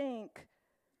we think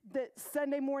that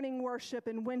Sunday morning worship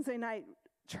and Wednesday night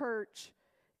church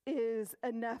is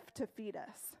enough to feed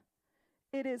us.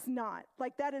 It is not.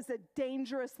 Like, that is a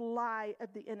dangerous lie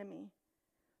of the enemy.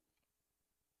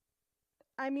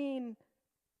 I mean,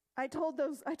 I told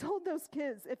those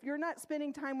kids, if you're not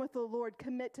spending time with the Lord,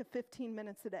 commit to 15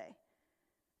 minutes a day.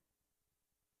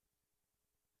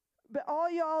 But all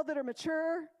y'all that are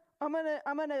mature, I'm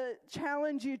gonna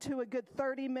challenge you to a good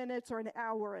 30 minutes or an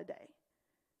hour a day.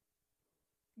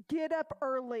 Get up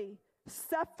early.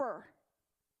 Suffer.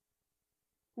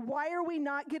 Why are we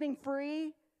not getting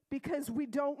free? Because we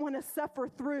don't want to suffer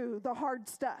through the hard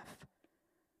stuff.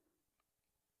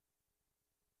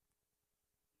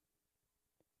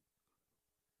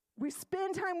 We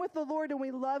spend time with the Lord and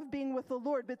we love being with the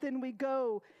Lord, but then we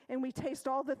go and we taste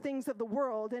all the things of the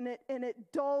world, and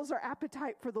it dulls our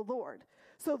appetite for the Lord.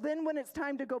 So then when it's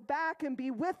time to go back and be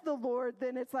with the Lord,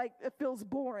 then it's like it feels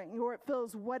boring, or it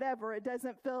feels whatever. It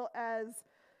doesn't feel as,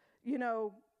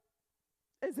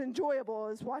 as enjoyable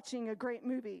as watching a great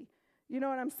movie. You know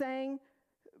what I'm saying?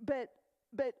 But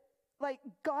like,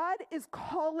 God is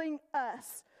calling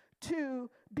us to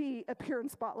be a pure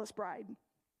and spotless bride.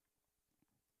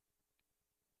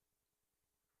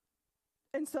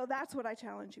 And so that's what I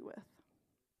challenge you with.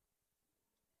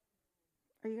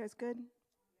 Are you guys good?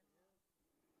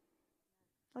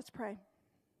 Let's pray.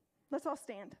 Let's all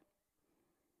stand.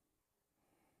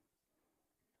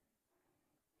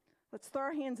 Let's throw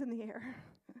our hands in the air.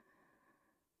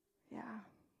 Yeah.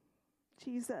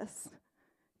 Jesus,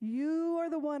 you are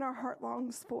the one our heart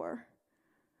longs for.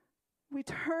 We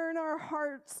turn our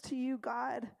hearts to you,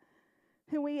 God,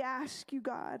 and we ask you,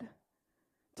 God,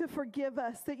 to forgive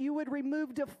us, that you would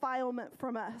remove defilement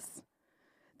from us,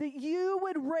 that you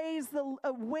would raise the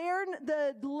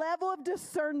level of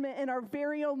discernment in our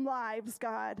very own lives,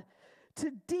 God,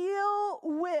 to deal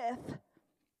with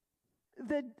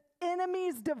the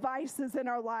enemy's devices in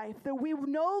our life, that we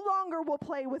no longer will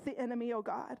play with the enemy, oh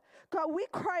God. God, we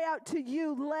cry out to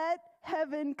you, let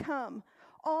heaven come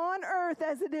on earth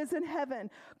as it is in heaven.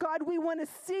 God, we want to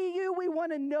see you. We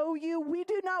want to know you. We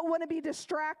do not want to be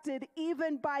distracted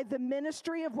even by the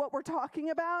ministry of what we're talking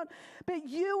about, but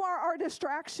you are our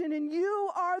distraction, and you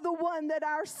are the one that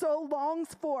our soul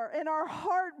longs for, and our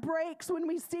heart breaks when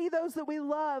we see those that we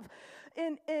love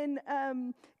in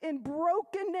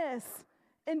brokenness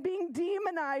and being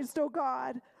demonized, oh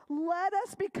God. Let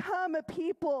us become a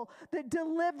people that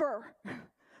deliver.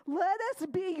 Let us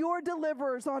be your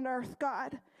deliverers on earth,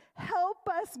 God. Help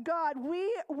us, God.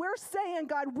 We're saying,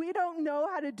 God, we don't know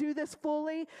how to do this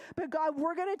fully, but God,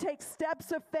 we're going to take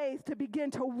steps of faith to begin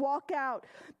to walk out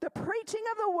the preaching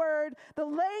of the word, the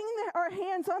laying our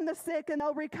hands on the sick and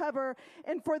they'll recover,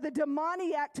 and for the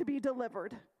demoniac to be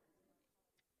delivered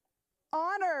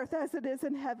on earth as it is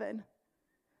in heaven.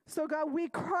 So, God, we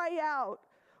cry out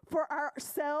for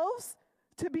ourselves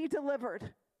to be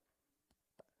delivered.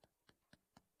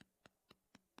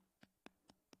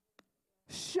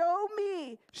 Show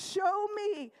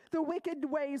me the wicked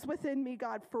ways within me,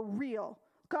 God, for real.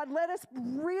 God, let us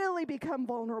really become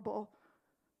vulnerable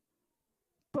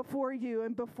before you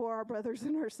and before our brothers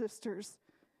and our sisters.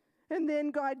 And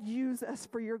then, God, use us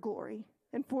for your glory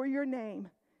and for your name.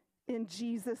 In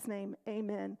Jesus' name,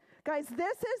 amen. Guys,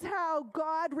 this is how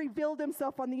God revealed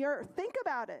himself on the earth. Think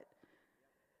about it.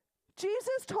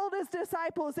 Jesus told his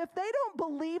disciples, if they don't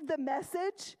believe the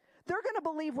message, they're going to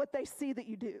believe what they see that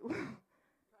you do.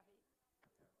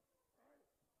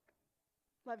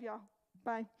 Love y'all.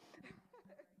 Bye.